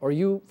 Eric, or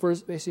you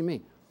facing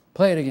me?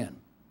 Play it again.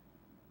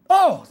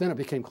 Oh, then it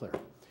became clear.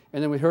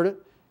 And then we heard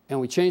it, and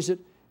we changed it,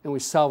 and we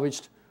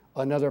salvaged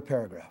another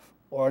paragraph,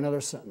 or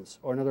another sentence,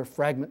 or another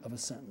fragment of a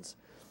sentence.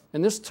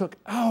 And this took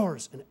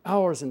hours and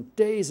hours and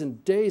days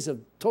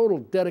of total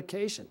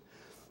dedication.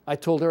 I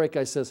told Eric,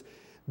 I says,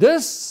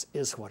 this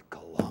is what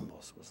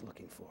Galambos was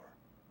looking for.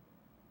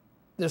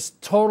 This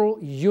total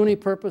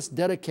unipurpose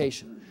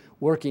dedication,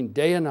 working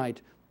day and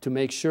night to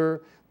make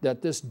sure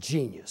that this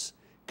genius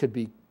could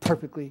be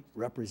perfectly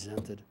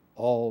represented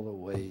all the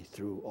way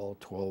through all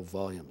 12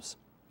 volumes.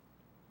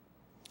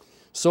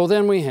 So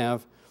then we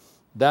have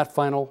that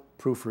final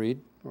proofread,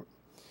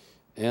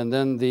 and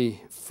then the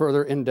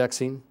further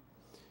indexing,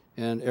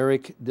 and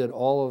Eric did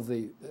all of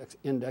the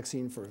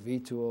indexing for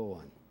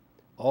V201,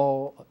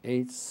 all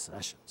 8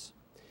 sessions.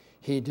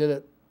 He did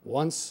it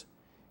once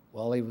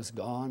while he was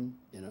gone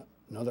in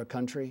another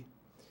country.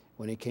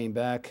 When he came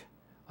back,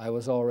 I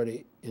was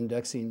already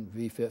indexing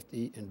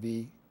V50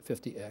 and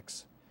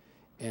V50X.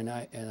 And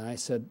I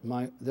said,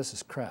 this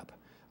is crap.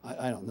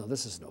 I don't know,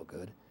 this is no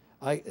good.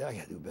 I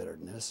gotta do better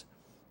than this.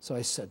 So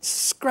I said,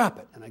 scrap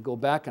it. And I go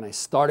back and I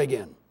start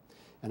again.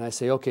 And I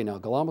say, okay, now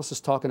Galambos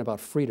is talking about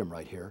freedom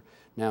right here.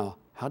 Now,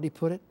 how'd he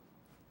put it?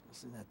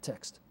 It's in that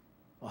text.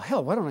 Well,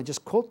 hell, why don't I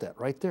just quote that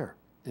right there?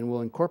 And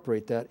we'll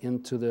incorporate that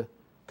into the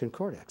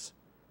Concordex.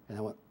 And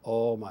I went,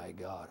 oh my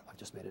God, I've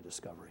just made a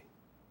discovery.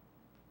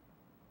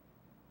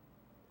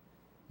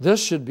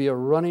 This should be a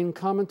running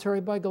commentary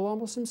by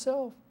Galambos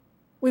himself.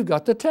 We've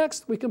got the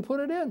text, we can put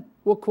it in.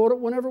 We'll quote it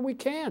whenever we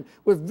can,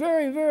 with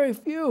very, very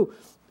few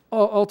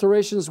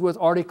alterations with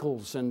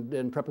articles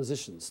and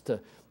prepositions to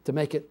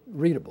make it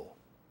readable.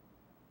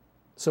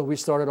 So we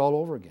started all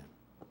over again.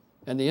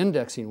 And the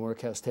indexing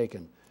work has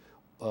taken,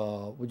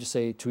 would you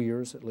say 2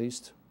 years at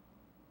least?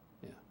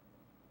 Yeah,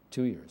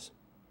 2 years,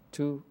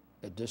 2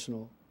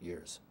 additional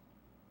years.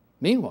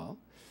 Meanwhile,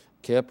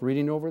 kept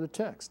reading over the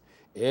text.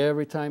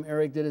 Every time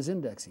Eric did his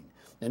indexing,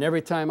 and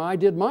every time I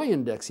did my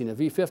indexing of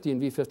V50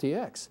 and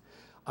V50X,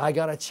 I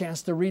got a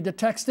chance to read the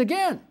text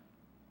again.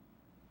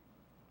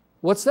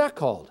 What's that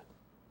called?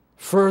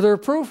 Further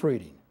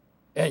proofreading.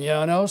 And you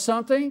know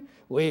something?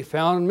 We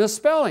found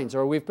misspellings,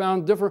 or we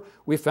found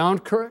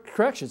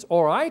corrections,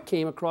 or I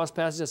came across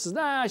passages that says,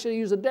 nah, I should have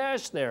used a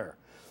dash there,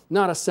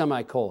 not a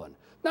semicolon.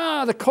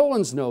 Nah, the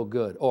colon's no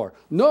good. Or,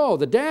 no,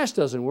 the dash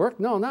doesn't work.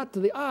 No, not to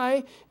the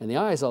I, and the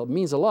I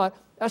means a lot.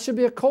 That should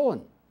be a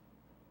colon.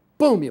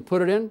 Boom, you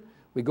put it in.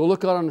 We go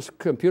look out on the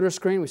computer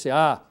screen. We say,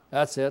 ah,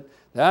 that's it.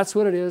 That's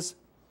what it is.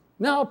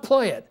 Now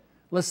play it.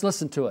 Let's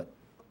listen to it.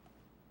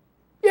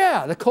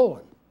 Yeah, the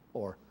colon.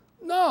 Or,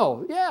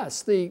 no,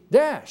 yes, the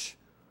dash.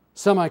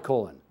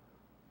 Semicolon.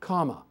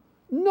 Comma.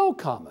 No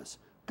commas.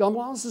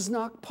 Galambos is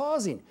not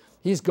pausing.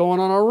 He's going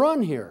on a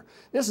run here.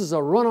 This is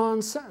a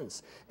run-on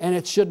sentence. And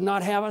it should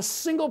not have a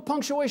single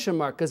punctuation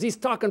mark because he's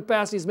talking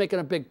fast, he's making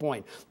a big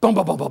point. Boom,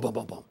 boom, boom, boom, boom,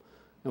 boom, boom.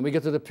 And we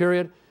get to the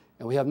period,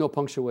 and we have no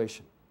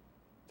punctuation.